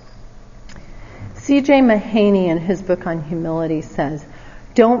 C.J. Mahaney in his book on humility says,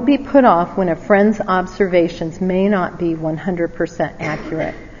 don't be put off when a friend's observations may not be 100%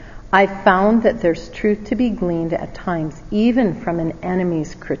 accurate. I've found that there's truth to be gleaned at times, even from an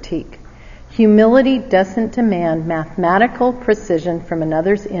enemy's critique. Humility doesn't demand mathematical precision from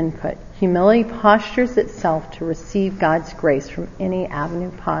another's input. Humility postures itself to receive God's grace from any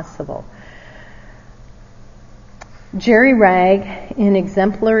avenue possible. Jerry Ragg in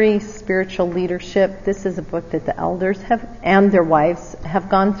Exemplary Spiritual Leadership, this is a book that the elders have and their wives have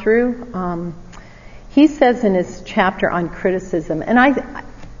gone through. He says in his chapter on criticism, and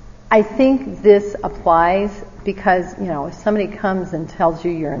I think this applies because, if somebody comes and tells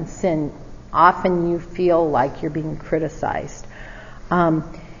you you're in sin, often you feel like you're being criticized. And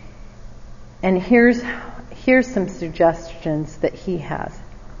here's some suggestions that he has.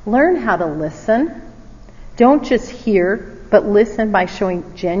 Learn how to listen. Don't just hear, but listen by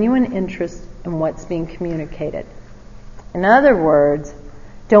showing genuine interest in what's being communicated. In other words,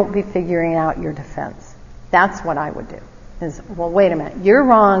 don't be figuring out your defense. That's what I would do. Well, wait a minute. You're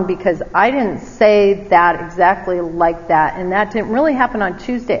wrong because I didn't say that exactly like that, and that didn't really happen on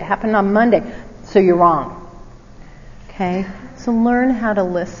Tuesday. It happened on Monday, so you're wrong. Okay? So learn how to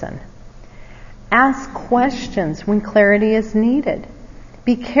listen. Ask questions when clarity is needed.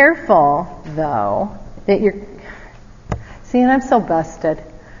 Be careful, though, that you're... See, and I'm so busted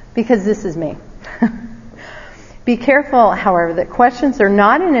because this is me. Be careful, however, that questions are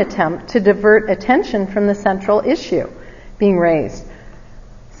not an attempt to divert attention from the central issue being raised.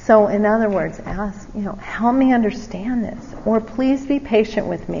 So, in other words, ask, help me understand this, or please be patient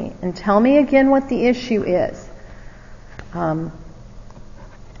with me and tell me again what the issue is. I'm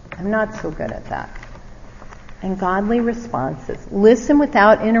not so good at that. And godly responses. Listen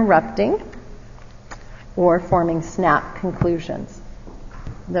without interrupting or forming snap conclusions.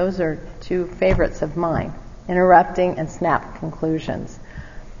 Those are two favorites of mine. Interrupting and snap conclusions.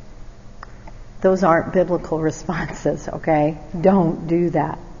 Those aren't biblical responses, okay? Don't do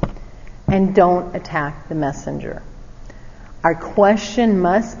that. And don't attack the messenger. Our question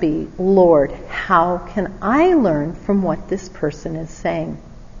must be, Lord, how can I learn from what this person is saying?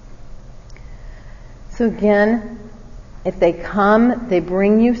 So again, if they come, they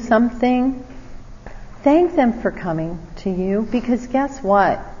bring you something, thank them for coming to you, because guess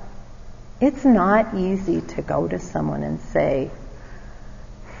what? It's not easy to go to someone and say,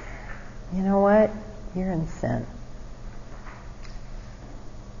 you know what? You're in sin.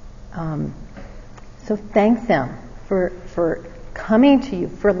 So thank them for coming to you,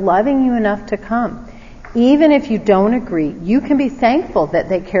 for loving you enough to come. Even if you don't agree, you can be thankful that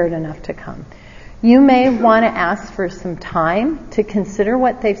they cared enough to come. You may want to ask for some time to consider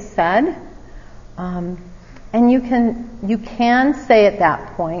what they've said. And you can say at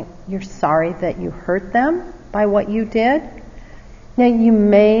that point, you're sorry that you hurt them by what you did. Now, you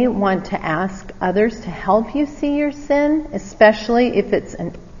may want to ask others to help you see your sin, especially if it's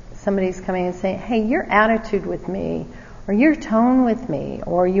somebody's coming and saying, hey, your attitude with me, or your tone with me,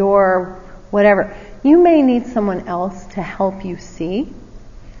 or your whatever. You may need someone else to help you see.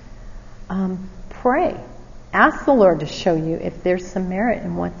 Pray. Ask the Lord to show you if there's some merit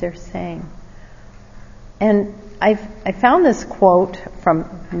in what they're saying. And I found this quote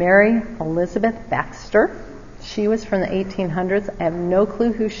from Mary Elizabeth Baxter. She was from the 1800s. I have no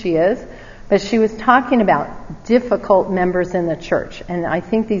clue who she is, but she was talking about difficult members in the church. And I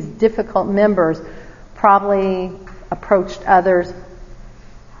think these difficult members probably approached others.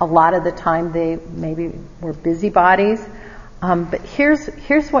 A lot of the time they maybe were busybodies. But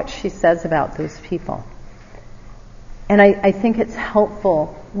here's what she says about those people. And I think it's helpful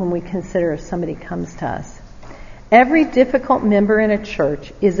when we consider if somebody comes to us. Every difficult member in a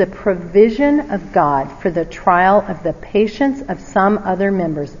church is a provision of God for the trial of the patience of some other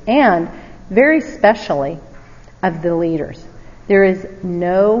members, and very specially of the leaders. There is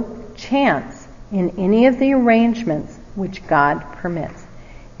no chance in any of the arrangements which God permits.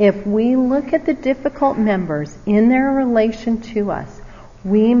 If we look at the difficult members in their relation to us,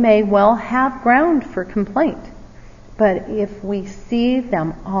 we may well have ground for complaint. But if we see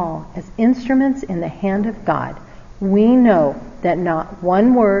them all as instruments in the hand of God, we know that not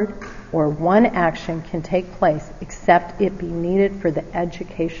one word or one action can take place except it be needed for the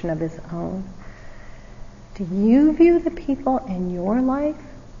education of His own. Do you view the people in your life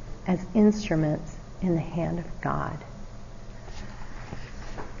as instruments in the hand of God?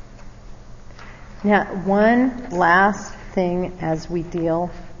 Now, one last thing as we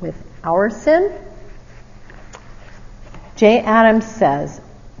deal with our sin. J. Adams says,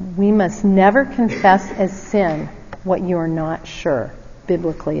 we must never confess as sin what you are not sure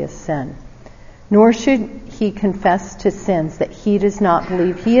biblically is sin. Nor should he confess to sins that he does not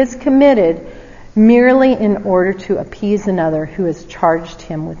believe he has committed merely in order to appease another who has charged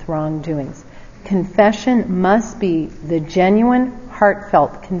him with wrongdoings. Confession must be the genuine,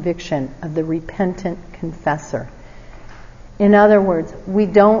 heartfelt conviction of the repentant confessor. In other words, we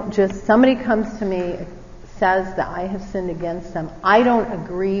don't just, somebody comes to me, says that I have sinned against them. I don't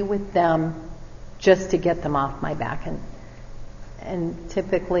agree with them just to get them off my back. And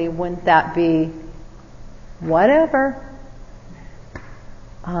typically, wouldn't that be whatever?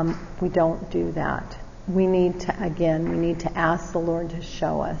 We don't do that. We need to ask the Lord to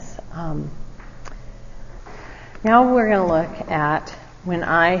show us. Now we're going to look at when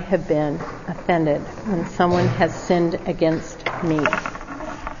I have been offended, when someone has sinned against me.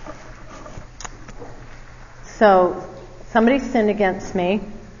 So somebody sinned against me,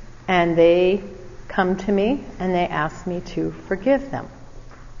 and they come to me and they ask me to forgive them.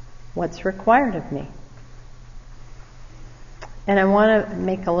 What's required of me? And I want to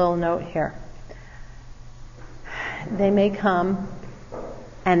make a little note here. They may come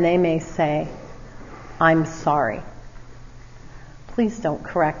and they may say, I'm sorry. Please don't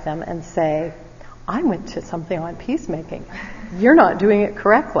correct them and say, I went to something on peacemaking. You're not doing it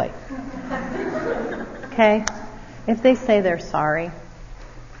correctly. Okay? If they say they're sorry,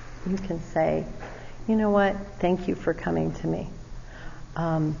 you can say, you know what? Thank you for coming to me.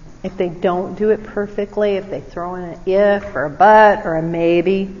 If they don't do it perfectly, if they throw in an if or a but or a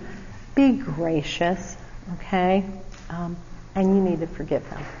maybe, be gracious, okay? And you need to forgive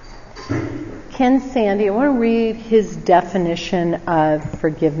them. Ken Sande, I want to read his definition of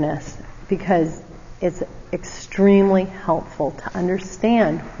forgiveness because it's extremely helpful to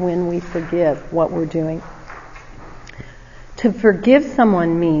understand when we forgive what we're doing. To forgive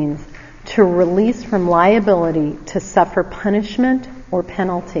someone means to release from liability to suffer punishment or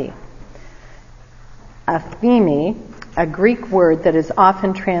penalty. Aphemi, a Greek word that is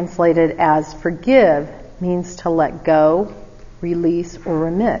often translated as forgive, means to let go, release, or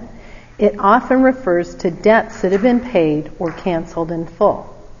remit. It often refers to debts that have been paid or canceled in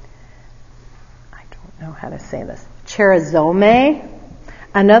full. I don't know how to say this. Charizome,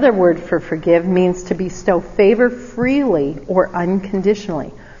 another word for forgive, means to bestow favor freely or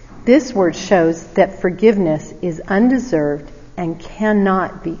unconditionally. This word shows that forgiveness is undeserved and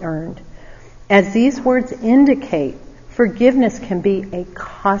cannot be earned. As these words indicate, forgiveness can be a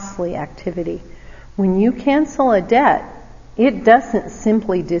costly activity. When you cancel a debt, it doesn't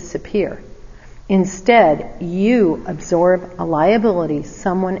simply disappear. Instead, you absorb a liability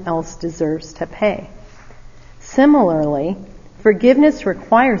someone else deserves to pay. Similarly, forgiveness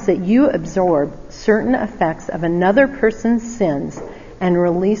requires that you absorb certain effects of another person's sins and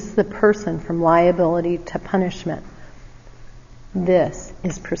release the person from liability to punishment. This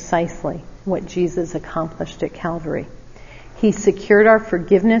is precisely what Jesus accomplished at Calvary. He secured our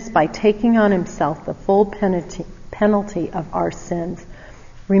forgiveness by taking on himself the full penalty of our sins.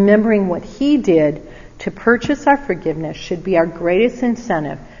 Remembering what he did to purchase our forgiveness should be our greatest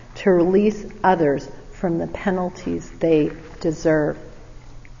incentive to release others from the penalties they deserve.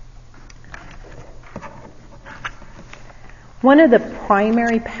 One of the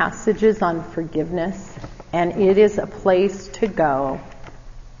primary passages on forgiveness, and it is a place to go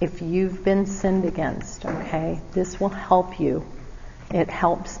if you've been sinned against, okay? This will help you. It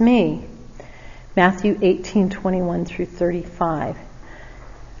helps me. Matthew 18:21 through 35.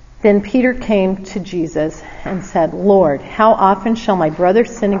 Then Peter came to Jesus and said, Lord, how often shall my brother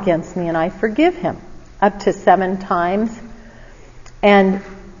sin against me and I forgive him? Up to 7 times. And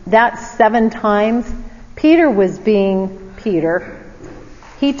that 7 times, Peter was being Peter.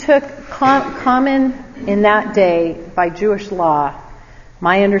 He took common in that day by Jewish law.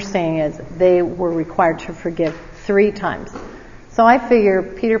 My understanding is they were required to forgive 3 times. So I figure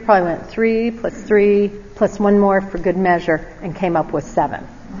Peter probably went 3 plus 1 more for good measure and came up with 7.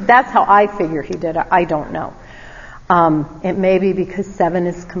 That's how I figure he did it. I don't know. It may be because 7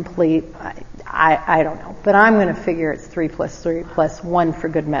 is complete. I don't know. But I'm going to figure it's 3 plus 1 for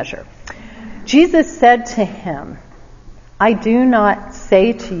good measure. Jesus said to him, I do not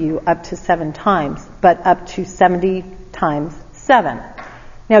say to you up to 7 times, but up to 70 times 7.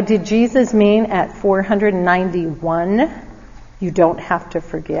 Now, did Jesus mean at 491 you don't have to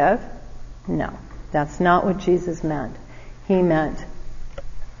forgive? No, that's not what Jesus meant. He meant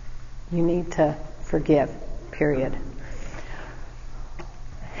you need to forgive, period.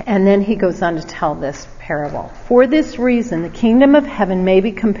 And then he goes on to tell this parable. For this reason, the kingdom of heaven may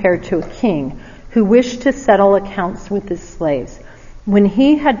be compared to a king who wished to settle accounts with his slaves. When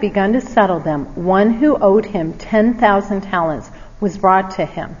he had begun to settle them, one who owed him 10,000 talents was brought to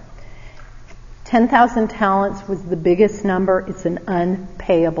him. 10,000 talents was the biggest number. It's an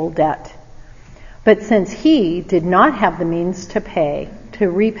unpayable debt. But since he did not have the means to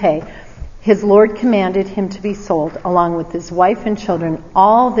repay, his Lord commanded him to be sold, along with his wife and children,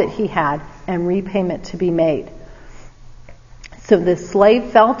 all that he had, and repayment to be made. So the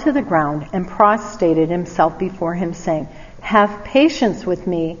slave fell to the ground and prostrated himself before him, saying, Have patience with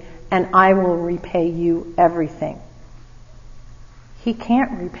me, and I will repay you everything. He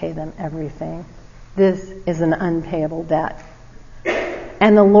can't repay them everything. This is an unpayable debt.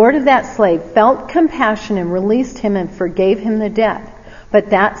 And the Lord of that slave felt compassion and released him and forgave him the debt. But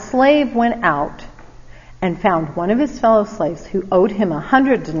that slave went out and found one of his fellow slaves who owed him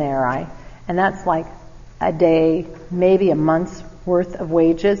 100 denarii, and that's like a day, maybe a month's worth of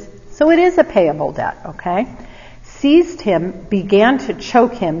wages. So it is a payable debt, okay? Seized him, began to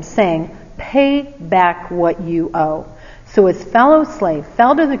choke him, saying, Pay back what you owe. So his fellow slave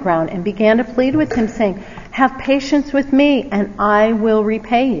fell to the ground and began to plead with him, saying, Have patience with me, and I will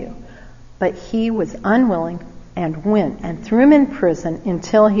repay you. But he was unwilling and went and threw him in prison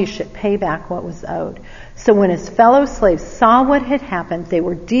until he should pay back what was owed. So when his fellow slaves saw what had happened, they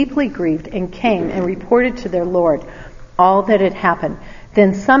were deeply grieved and came and reported to their Lord all that had happened.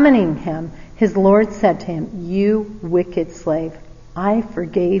 Then summoning him, his Lord said to him, You wicked slave, I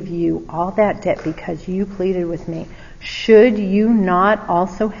forgave you all that debt because you pleaded with me. Should you not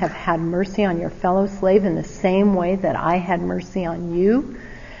also have had mercy on your fellow slave in the same way that I had mercy on you?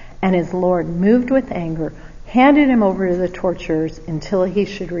 And his Lord, moved with anger, handed him over to the torturers until he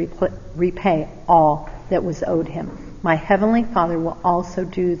should repay all that was owed him. My heavenly Father will also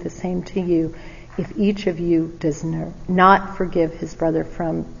do the same to you if each of you does not forgive his brother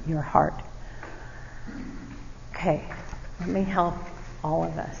from your heart. Okay, let me help all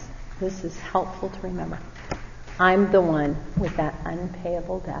of us. This is helpful to remember. I'm the one with that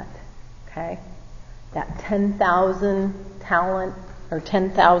unpayable debt, okay? That 10,000 talent or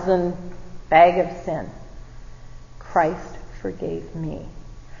 10,000 bag of sin. Christ forgave me.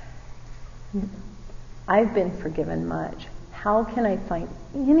 I've been forgiven much. How can I find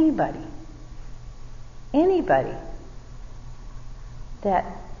anybody that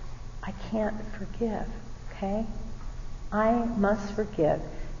I can't forgive, okay? I must forgive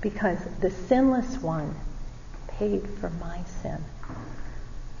because the sinless one paid for my sin.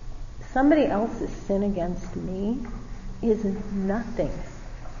 Somebody else's sin against me is nothing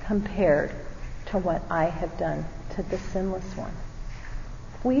compared to what I have done to the sinless one.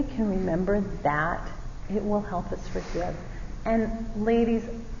 If we can remember that, it will help us forgive. And ladies,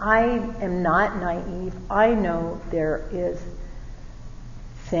 I am not naive. I know there is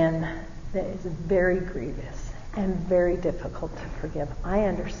sin that is very grievous and very difficult to forgive. I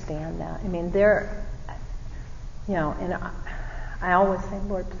understand that. I mean, and I always say,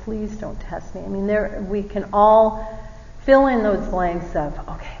 Lord, please don't test me. I mean, we can all fill in those blanks of,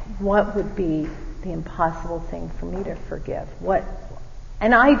 okay, what would be the impossible thing for me to forgive?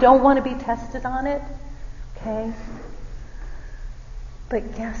 And I don't want to be tested on it, okay?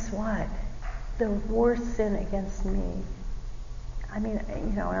 But guess what? The worst sin against me, I mean,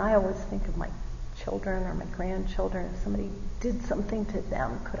 and I always think of my children or my grandchildren. If somebody did something to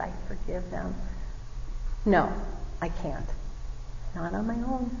them, could I forgive them? No, I can't. Not on my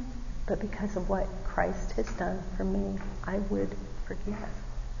own, but because of what Christ has done for me, I would forgive.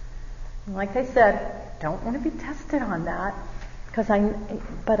 And like I said, don't want to be tested on that,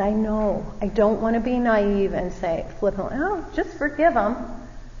 but I know I don't want to be naive and say flippantly, oh, just forgive them.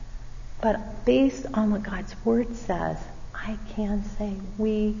 But based on what God's Word says, I can say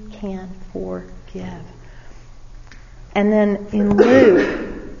we can forgive. And then in Luke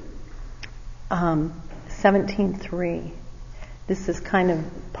 17:3, this is kind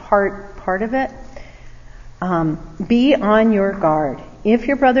of part of it. Be on your guard. If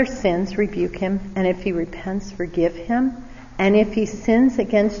your brother sins, rebuke him, and if he repents, forgive him. And if he sins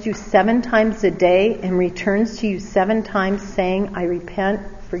against you 7 times a day and returns to you 7 times saying, I repent,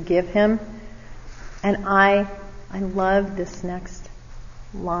 forgive him. And I love this next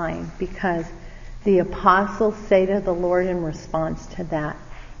line, because the apostles say to the Lord in response to that,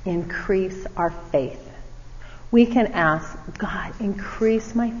 increase our faith. We can ask, God,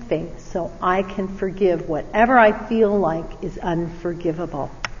 increase my faith so I can forgive whatever I feel like is unforgivable.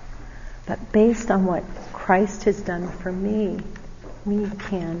 But based on what Christ has done for me, we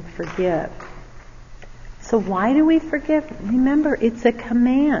can forgive. So why do we forgive? Remember, it's a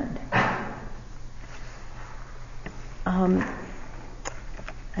command. And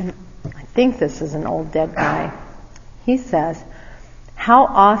I think this is an old dead guy. He says, how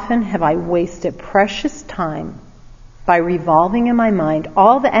often have I wasted precious time by revolving in my mind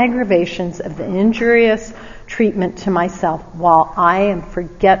all the aggravations of the injurious treatment to myself, while I am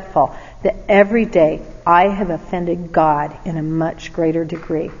forgetful that every day I have offended God in a much greater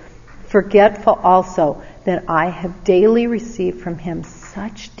degree. Forgetful also that I have daily received from Him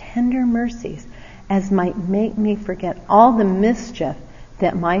such tender mercies as might make me forget all the mischief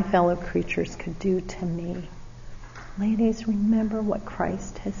that my fellow creatures could do to me. Ladies, remember what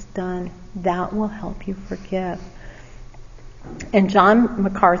Christ has done. That will help you forgive. And John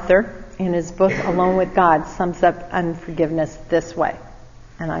MacArthur, in his book Alone with God, sums up unforgiveness this way.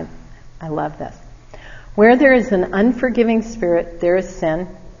 And I love this. Where there is an unforgiving spirit, there is sin.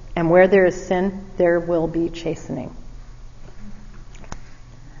 And where there is sin, there will be chastening.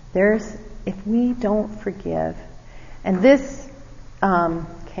 If we don't forgive, and this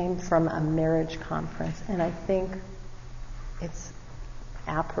came from a marriage conference, and I think it's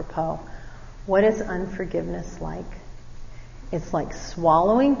apropos. What is unforgiveness like? It's like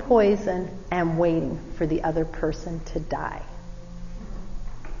swallowing poison and waiting for the other person to die.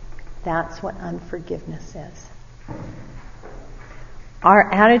 That's what unforgiveness is.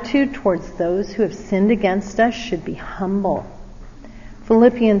 Our attitude towards those who have sinned against us should be humble.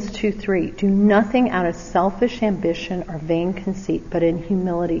 Philippians 2:3, do nothing out of selfish ambition or vain conceit, but in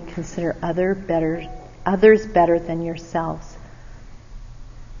humility consider others better than yourselves.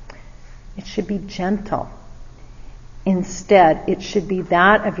 It should be gentle. Instead, it should be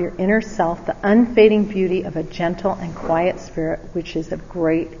that of your inner self, the unfading beauty of a gentle and quiet spirit, which is of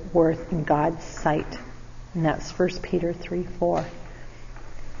great worth in God's sight. And that's 1 Peter 3:4.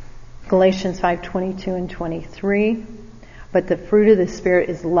 Galatians 5:22 and 23. But the fruit of the Spirit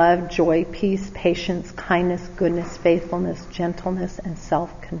is love, joy, peace, patience, kindness, goodness, faithfulness, gentleness, and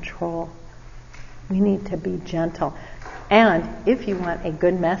self-control. We need to be gentle. And if you want a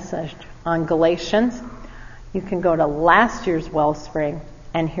good message on Galatians, you can go to last year's Wellspring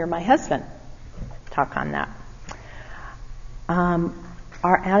and hear my husband talk on that.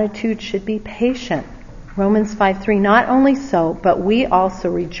 Our attitude should be patient. Romans 5:3, not only so, but we also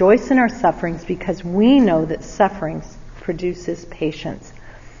rejoice in our sufferings because we know that sufferings produces patience.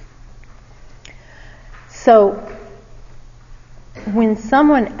 So, when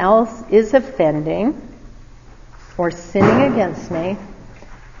someone else is offending or sinning against me,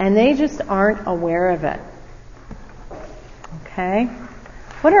 and they just aren't aware of it, okay?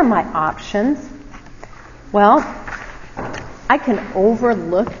 What are my options? Well, I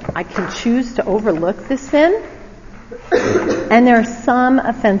can choose to overlook the sin, and there are some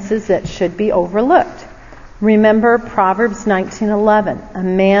offenses that should be overlooked. Remember Proverbs 19:11. A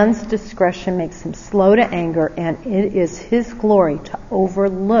man's discretion makes him slow to anger, and it is his glory to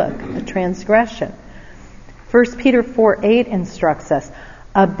overlook a transgression. 1 Peter 4:8 instructs us,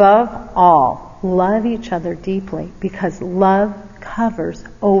 above all, love each other deeply, because love covers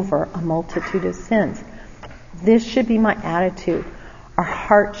over a multitude of sins. This should be my attitude. Our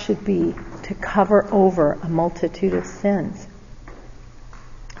heart should be to cover over a multitude of sins.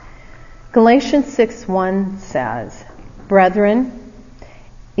 Galatians 6:1 says, brethren,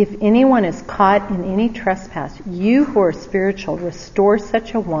 if anyone is caught in any trespass, you who are spiritual, restore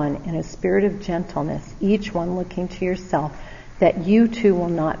such a one in a spirit of gentleness, each one looking to yourself, that you too will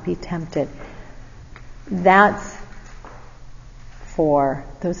not be tempted. That's for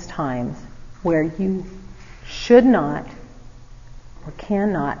those times where you should not or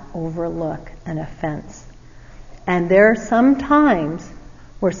cannot overlook an offense. And there are some times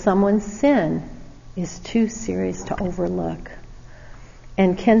where someone's sin is too serious to overlook.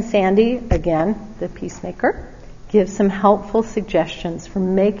 And Ken Sandy, again, the peacemaker, gives some helpful suggestions for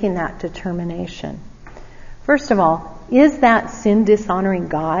making that determination. First of all, is that sin dishonoring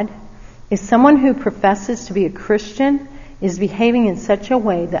God? Is someone who professes to be a Christian is behaving in such a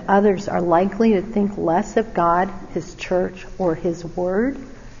way that others are likely to think less of God, His church, or His word?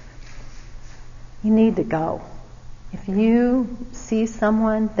 You need to go. If you see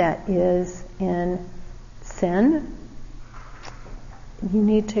someone that is in sin, you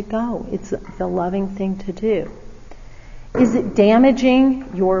need to go. It's the loving thing to do. Is it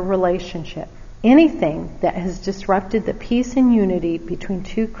damaging your relationship? Anything that has disrupted the peace and unity between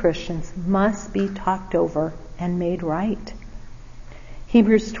two Christians must be talked over and made right.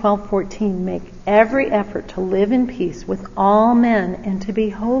 Hebrews 12:14, make every effort to live in peace with all men and to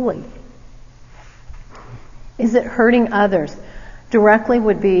be holy. Is it hurting others? Directly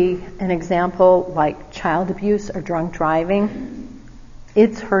would be an example like child abuse or drunk driving.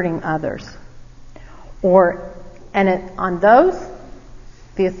 It's hurting others. On those,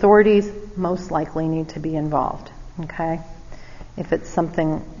 the authorities most likely need to be involved. Okay? If it's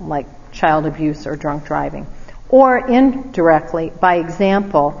something like child abuse or drunk driving. Or indirectly, by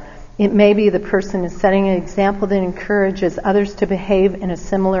example, it may be the person is setting an example that encourages others to behave in a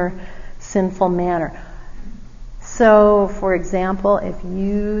similar sinful manner. So, for example, if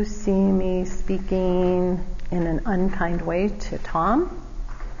you see me speaking in an unkind way to Tom,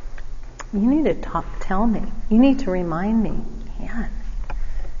 you need to tell me. You need to remind me, man,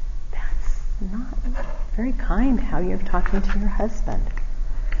 that's not very kind how you're talking to your husband.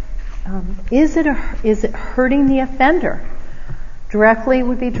 Is it hurting the offender? Directly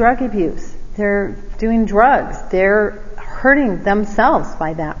would be drug abuse. They're doing drugs. They're hurting themselves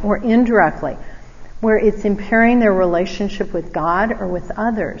by that. Or indirectly, where it's impairing their relationship with God or with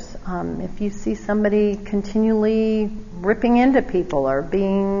others. If you see somebody continually ripping into people or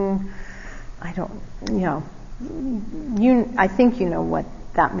being, I think you know what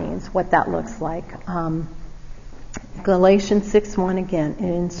that means, what that looks like. Galatians 6:1 again, it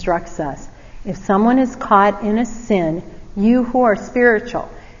instructs us. If someone is caught in a sin, you who are spiritual.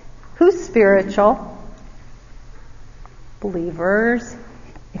 Who's spiritual? Believers.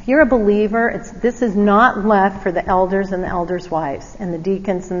 If you're a believer, this is not left for the elders and the elders' wives and the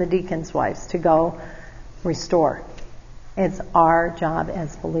deacons' wives to go restore. It's our job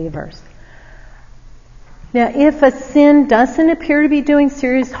as believers. Now, if a sin doesn't appear to be doing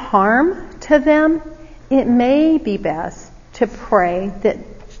serious harm to them, it may be best to pray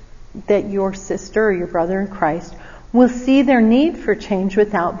that your sister or your brother in Christ will see their need for change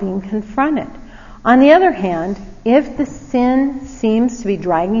without being confronted. On the other hand, if the sin seems to be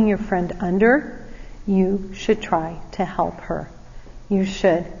dragging your friend under, you should try to help her. You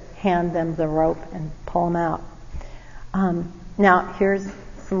should hand them the rope and pull them out. Now, here's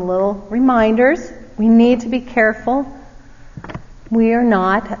some little reminders. We need to be careful. We are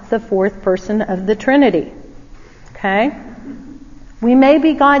not the fourth person of the Trinity. Okay? We may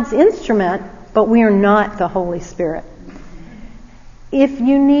be God's instrument, but we are not the Holy Spirit. If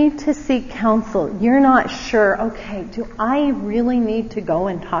you need to seek counsel, you're not sure, okay, do I really need to go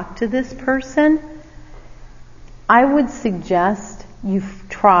and talk to this person? I would suggest you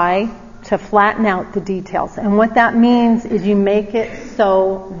try to flatten out the details. And what that means is you make it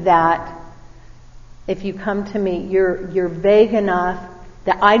so that if you come to me, you're vague enough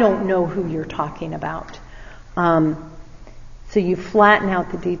that I don't know who you're talking about. So you flatten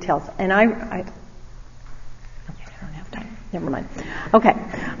out the details. And I don't have time. Never mind. Okay.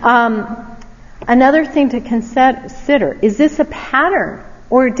 Another thing to consider, is this a pattern?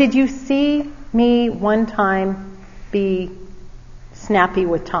 Or did you see me one time be snappy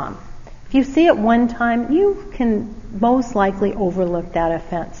with Tom? If you see it one time, you can most likely overlook that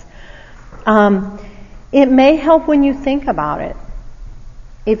offense. It may help when you think about it.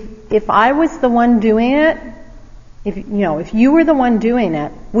 If I was the one doing it, if you were the one doing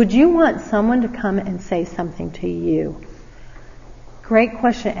it, would you want someone to come and say something to you? Great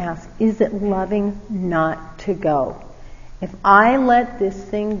question to ask. Is it loving not to go? If I let this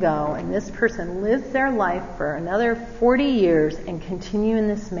thing go and this person lives their life for another 40 years and continue in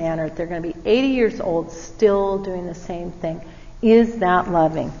this manner, they're going to be 80 years old still doing the same thing. Is that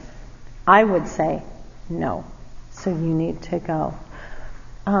loving? I would say no. So you need to go.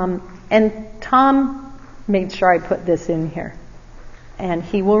 And Tom made sure I put this in here. And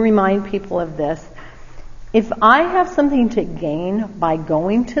he will remind people of this. If I have something to gain by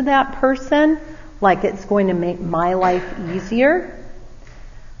going to that person, like it's going to make my life easier,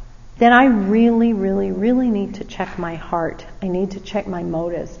 then I really, really, really need to check my heart. I need to check my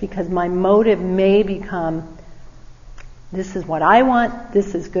motives, because my motive may become, this is what I want,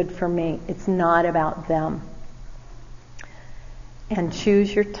 this is good for me. It's not about them. And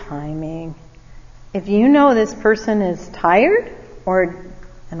choose your timing. if you know this person is tired,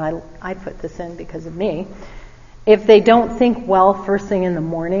 and I put this in because of me, if they don't think well first thing in the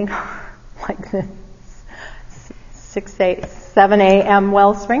morning, like this 7 a.m.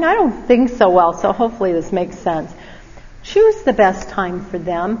 wellspring, I don't think so well, so hopefully this makes sense. Choose the best time for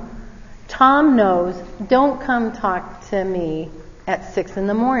them. Tom knows, don't come talk to me at 6 in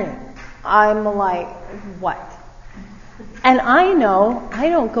the morning. I'm like, what? And I know I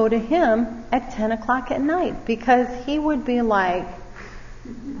don't go to him at 10 o'clock at night because he would be like,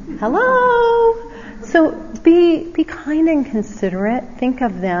 hello. So be kind and considerate. Think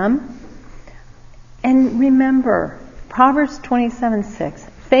of them. And remember, Proverbs 27:6,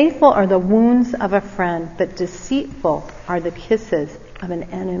 faithful are the wounds of a friend, but deceitful are the kisses of an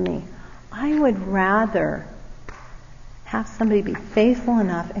enemy. I would rather have somebody be faithful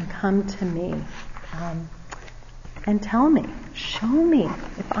enough and come to me and tell me, show me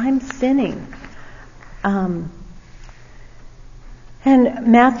if I'm sinning. And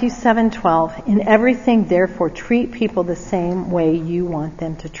Matthew 7:12, in everything therefore treat people the same way you want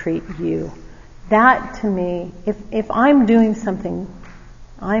them to treat you. That to me, if I'm doing something,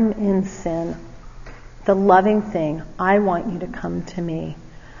 I'm in sin, the loving thing, I want you to come to me.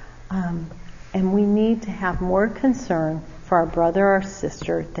 And we need to have more concern for our brother or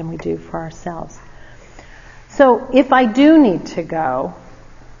sister than we do for ourselves. So if I do need to go,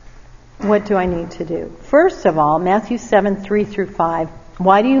 what do I need to do? First of all, Matthew 7:3-5,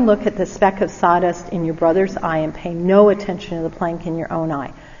 why do you look at the speck of sawdust in your brother's eye and pay no attention to the plank in your own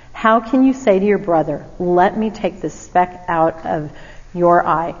eye? How can you say to your brother, let me take the speck out of your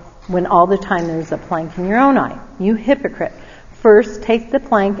eye, when all the time there's a plank in your own eye? You hypocrite. First, take the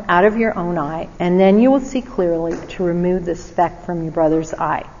plank out of your own eye, and then you will see clearly to remove the speck from your brother's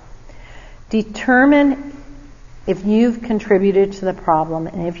eye. Determine if you've contributed to the problem,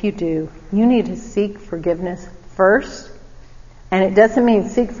 and if you do, you need to seek forgiveness first. And it doesn't mean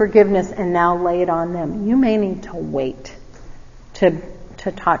seek forgiveness and now lay it on them. You may need to wait to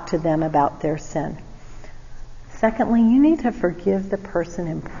talk to them about their sin. Secondly, you need to forgive the person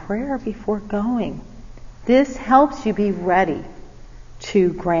in prayer before going. This helps you be ready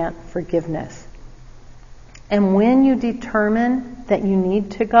to grant forgiveness. And when you determine that you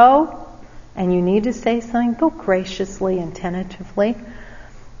need to go and you need to say something, go graciously and tentatively.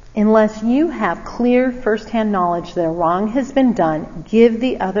 Unless you have clear first-hand knowledge that a wrong has been done, give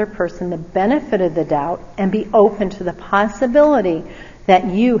the other person the benefit of the doubt and be open to the possibility that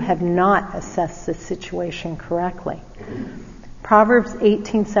you have not assessed the situation correctly. Proverbs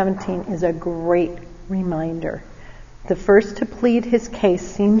 18:17 is a great reminder. The first to plead his case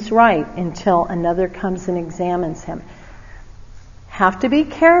seems right until another comes and examines him. Have to be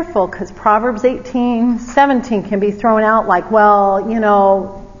careful because Proverbs 18:17 can be thrown out like, well,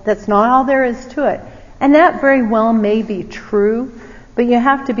 that's not all there is to it. And that very well may be true, but you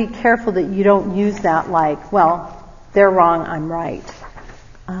have to be careful that you don't use that like, well, they're wrong, I'm right.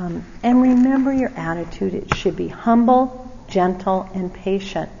 And remember your attitude. It should be humble, gentle, and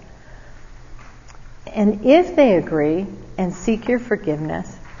patient. And if they agree and seek your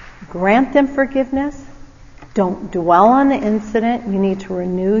forgiveness, grant them forgiveness. Don't dwell on the incident. You need to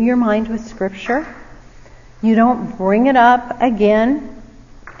renew your mind with Scripture. You don't bring it up again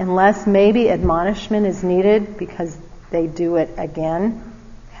unless maybe admonishment is needed because they do it again.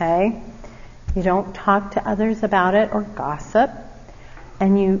 Okay? You don't talk to others about it or gossip.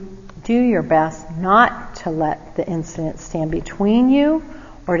 And you do your best not to let the incident stand between you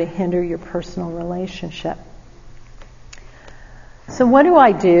or to hinder your personal relationship. So what do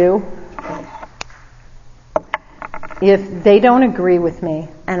I do if they don't agree with me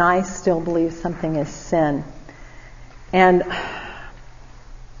and I still believe something is sin? And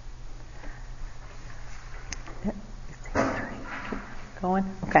going?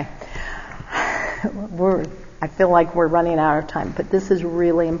 Okay. I feel like we're running out of time, but this is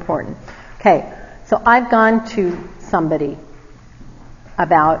really important. Okay, so I've gone to somebody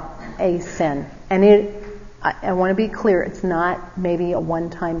about a sin, and I want to be clear, it's not maybe a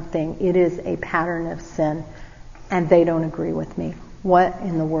one-time thing. It is a pattern of sin, and they don't agree with me. What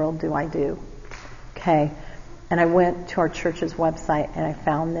in the world do I do? Okay, and I went to our church's website and I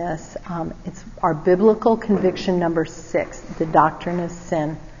found this. It's our biblical conviction number 6, the doctrine of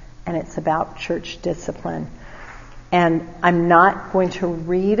sin, and it's about church discipline. And I'm not going to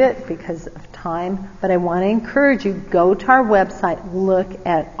read it because of time, but I want to encourage you, go to our website, look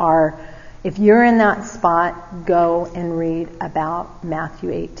at if you're in that spot, go and read about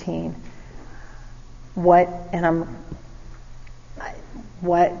Matthew 18. What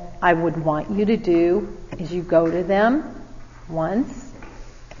I would want you to do is you go to them once,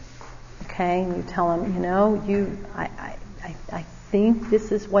 okay? okay? And you tell them, I think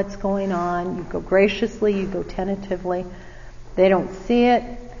this is what's going on. You go graciously, you go tentatively. They don't see it.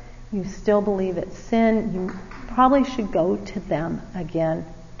 You still believe it's sin. You probably should go to them again.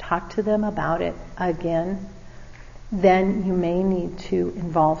 Talk to them about it again. Then you may need to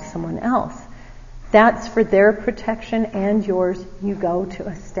involve someone else. That's for their protection and yours. You go to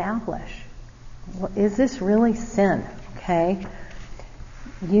establish. Well, is this really sin? Okay.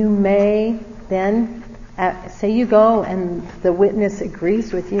 You may then, say you go and the witness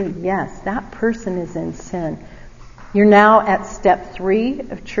agrees with you. Yes, that person is in sin. You're now at step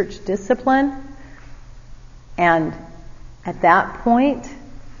 3 of church discipline. And at that point,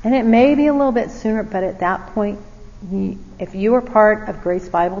 and it may be a little bit sooner, but at that point, if you are part of Grace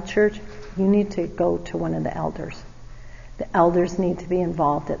Bible Church, you need to go to one of the elders. The elders need to be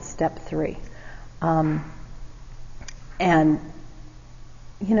involved at step 3. And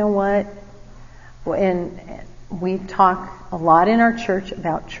you know what? And we talk a lot in our church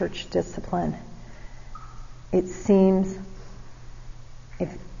about church discipline. It seems,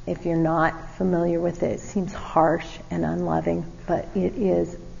 if you're not familiar with it, it seems harsh and unloving, but it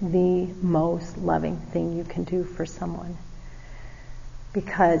is the most loving thing you can do for someone.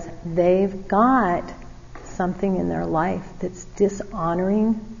 Because they've got something in their life that's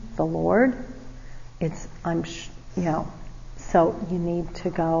dishonoring the Lord. So you need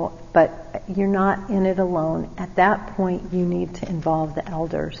to go, but you're not in it alone. At that point, you need to involve the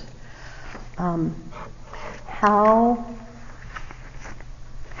elders. How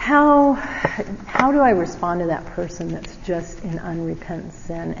do I respond to that person that's just in unrepentant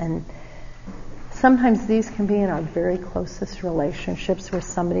sin? And sometimes these can be in our very closest relationships where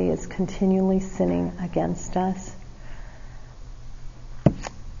somebody is continually sinning against us.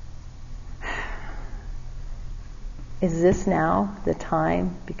 Is this now the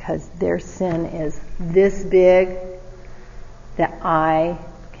time, because their sin is this big, that I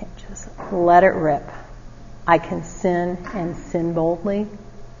can just let it rip? I can sin and sin boldly?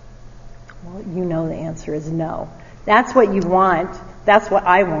 Well, you know the answer is no. That's what you want. That's what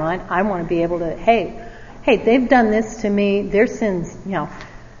I want. I want to be able to, hey, they've done this to me. Their sin's now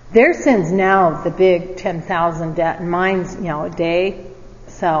the big 10,000 debt, and mine's, a day.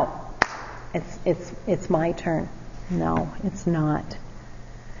 So it's my turn. No, it's not.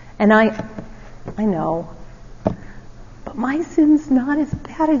 And I know, but my sin's not as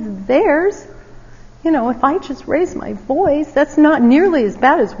bad as theirs. If I just raise my voice, that's not nearly as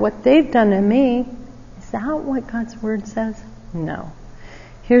bad as what they've done to me. Is that what God's Word says? No.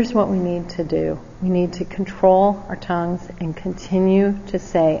 Here's what we need to do. We need to control our tongues and continue to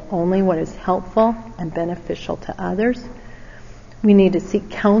say only what is helpful and beneficial to others. We need to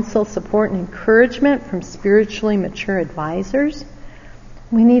seek counsel, support, and encouragement from spiritually mature advisors.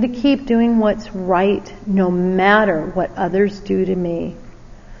 We need to keep doing what's right no matter what others do to me.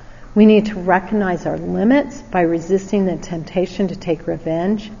 We need to recognize our limits by resisting the temptation to take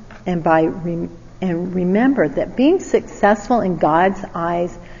revenge, and remember that being successful in God's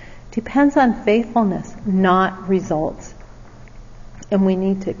eyes depends on faithfulness, not results. And we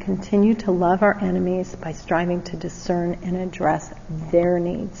need to continue to love our enemies by striving to discern and address their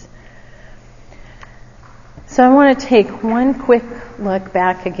needs. So I want to take one quick look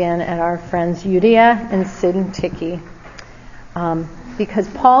back again at our friends Euodia and Syntyche. Because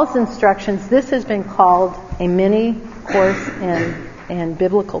Paul's instructions, this has been called a mini course in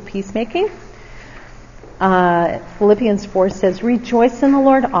biblical peacemaking. Philippians 4 says, "Rejoice in the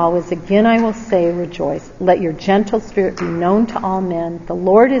Lord always. Again I will say, rejoice. Let your gentle spirit be known to all men. The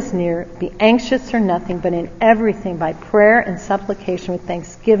Lord is near. Be anxious for nothing, but in everything by prayer and supplication with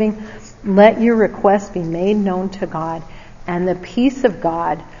thanksgiving, let your requests be made known to God. And the peace of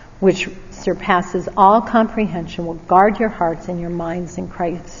God, which surpasses all comprehension, will guard your hearts and your minds in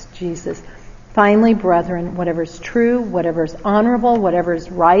Christ Jesus. Finally, brethren, whatever is true, whatever is honorable, whatever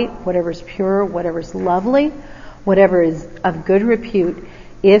is right, whatever is pure, whatever is lovely, whatever is of good repute,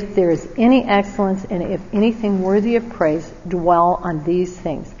 if there is any excellence and if anything worthy of praise, dwell on these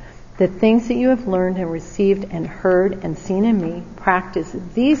things. The things that you have learned and received and heard and seen in me, practice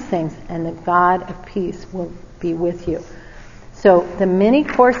these things, and the God of peace will be with you." So the mini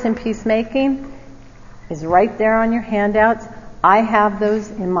course in peacemaking is right there on your handouts. I have those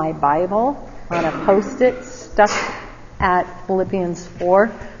in my Bible on a post-it stuck at Philippians 4.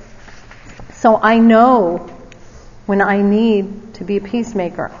 So I know when I need to be a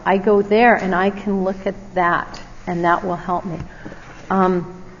peacemaker, I go there and I can look at that, and that will help me. I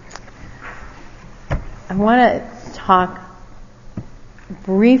want to talk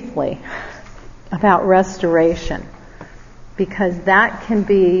briefly about restoration. because that can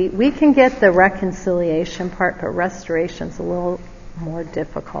be, we can get the reconciliation part, but restoration's a little more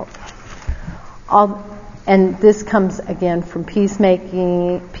difficult. And this comes again from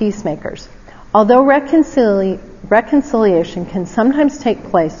peacemakers. Although reconciliation can sometimes take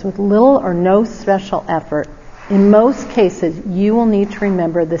place with little or no special effort, in most cases you will need to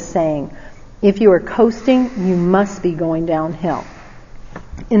remember the saying, if you are coasting, you must be going downhill.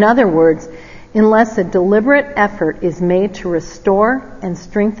 In other words, unless a deliberate effort is made to restore and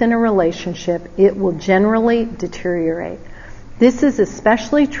strengthen a relationship, it will generally deteriorate. This is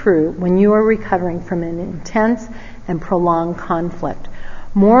especially true when you are recovering from an intense and prolonged conflict.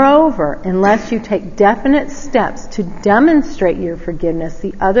 Moreover, unless you take definite steps to demonstrate your forgiveness,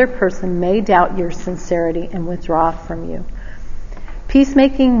 the other person may doubt your sincerity and withdraw from you.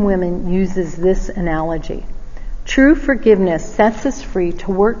 Peacemaking Women uses this analogy. True forgiveness sets us free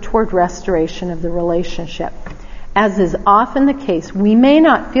to work toward restoration of the relationship. As is often the case, we may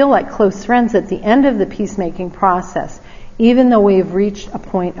not feel like close friends at the end of the peacemaking process, even though we have reached a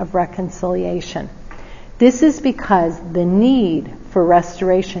point of reconciliation. This is because the need for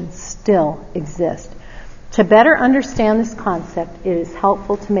restoration still exists. To better understand this concept, it is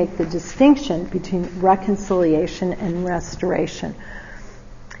helpful to make the distinction between reconciliation and restoration.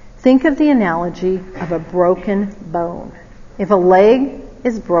 Think of the analogy of a broken bone. If a leg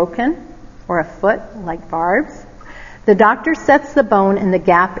is broken, or a foot, like Barb's, the doctor sets the bone and the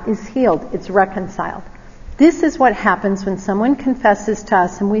gap is healed. It's reconciled. This is what happens when someone confesses to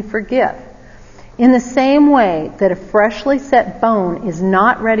us and we forgive. In the same way that a freshly set bone is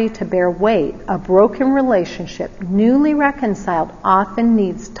not ready to bear weight, a broken relationship, newly reconciled, often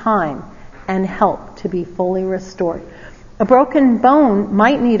needs time and help to be fully restored. A broken bone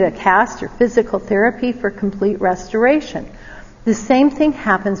might need a cast or physical therapy for complete restoration. The same thing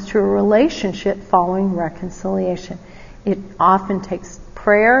happens to a relationship following reconciliation. It often takes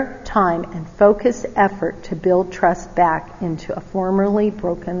prayer, time, and focused effort to build trust back into a formerly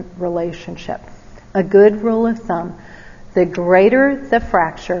broken relationship. A good rule of thumb, the greater the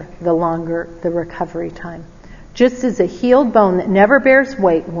fracture, the longer the recovery time. Just as a healed bone that never bears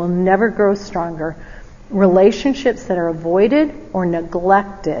weight will never grow stronger, relationships that are avoided or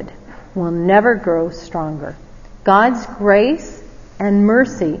neglected will never grow stronger. God's grace and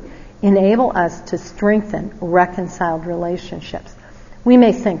mercy enable us to strengthen reconciled relationships. We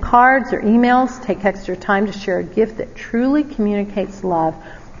may send cards or emails, take extra time to share a gift that truly communicates love,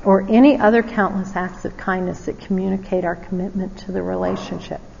 or any other countless acts of kindness that communicate our commitment to the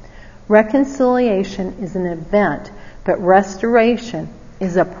relationship. Reconciliation is an event, but restoration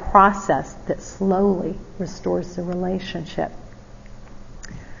is a process that slowly restores the relationship.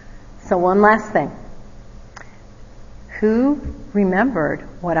 So one last thing. Who remembered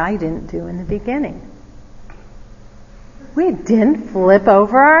what I didn't do in the beginning? We didn't flip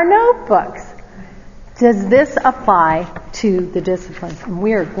over our notebooks. Does this apply to the disciplines? And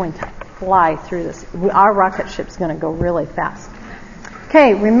we are going to fly through this. Our rocket ship's going to go really fast.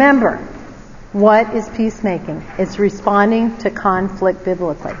 Okay, remember, what is peacemaking? It's responding to conflict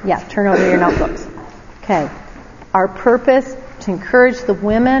biblically. Yeah, turn over your notebooks. Okay, our purpose: to encourage the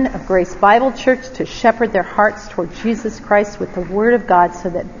women of Grace Bible Church to shepherd their hearts toward Jesus Christ with the Word of God so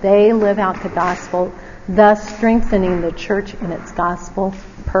that they live out the gospel, thus strengthening the church in its gospel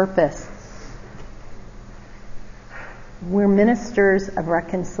purpose. We're ministers of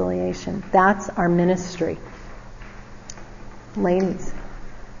reconciliation. That's our ministry. Ladies,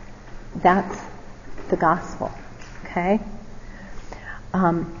 that's the gospel. Okay?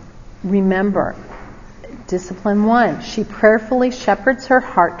 Remember, discipline 1, she prayerfully shepherds her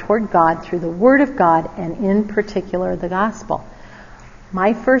heart toward God through the Word of God and in particular the gospel.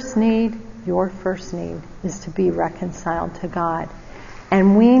 My first need, your first need, is to be reconciled to God.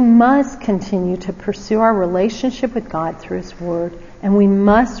 And we must continue to pursue our relationship with God through His Word. And we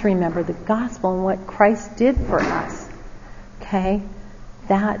must remember the gospel and what Christ did for us. Okay?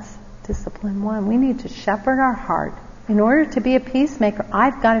 That's discipline 1. We need to shepherd our heart. In order to be a peacemaker,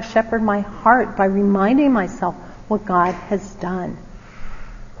 I've got to shepherd my heart by reminding myself what God has done.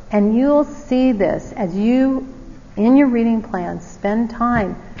 And you'll see this as you, in your reading plans, spend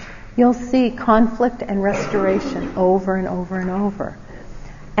time. You'll see conflict and restoration over and over and over.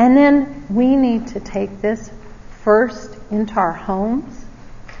 And then we need to take this first into our homes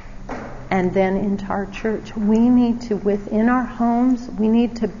and then into our church. We need to, within our homes, we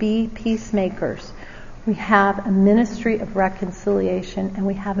need to be peacemakers. We have a ministry of reconciliation, and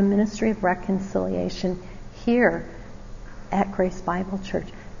we have a ministry of reconciliation here at Grace Bible Church.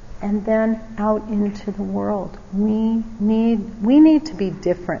 And then out into the world. We need to be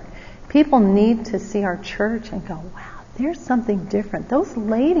different. People need to see our church and go, wow, there's something different. Those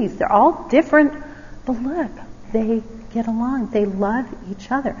ladies, they're all different, but look, they get along. They love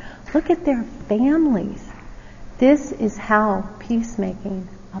each other. Look at their families. This is how peacemaking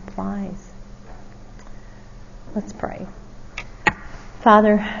applies. Let's pray.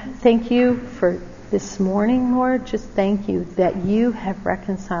 Father, thank you for this morning, Lord. Just thank you that you have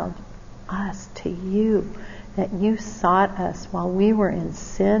reconciled us to you, that you sought us while we were in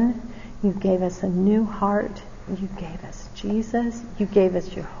sin. You gave us a new heart. You gave us Jesus. You gave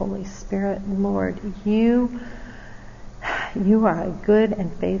us your Holy Spirit. Lord, you are a good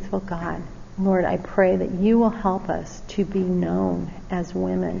and faithful God. Lord, I pray that you will help us to be known as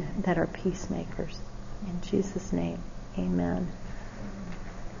women that are peacemakers. In Jesus' name, amen.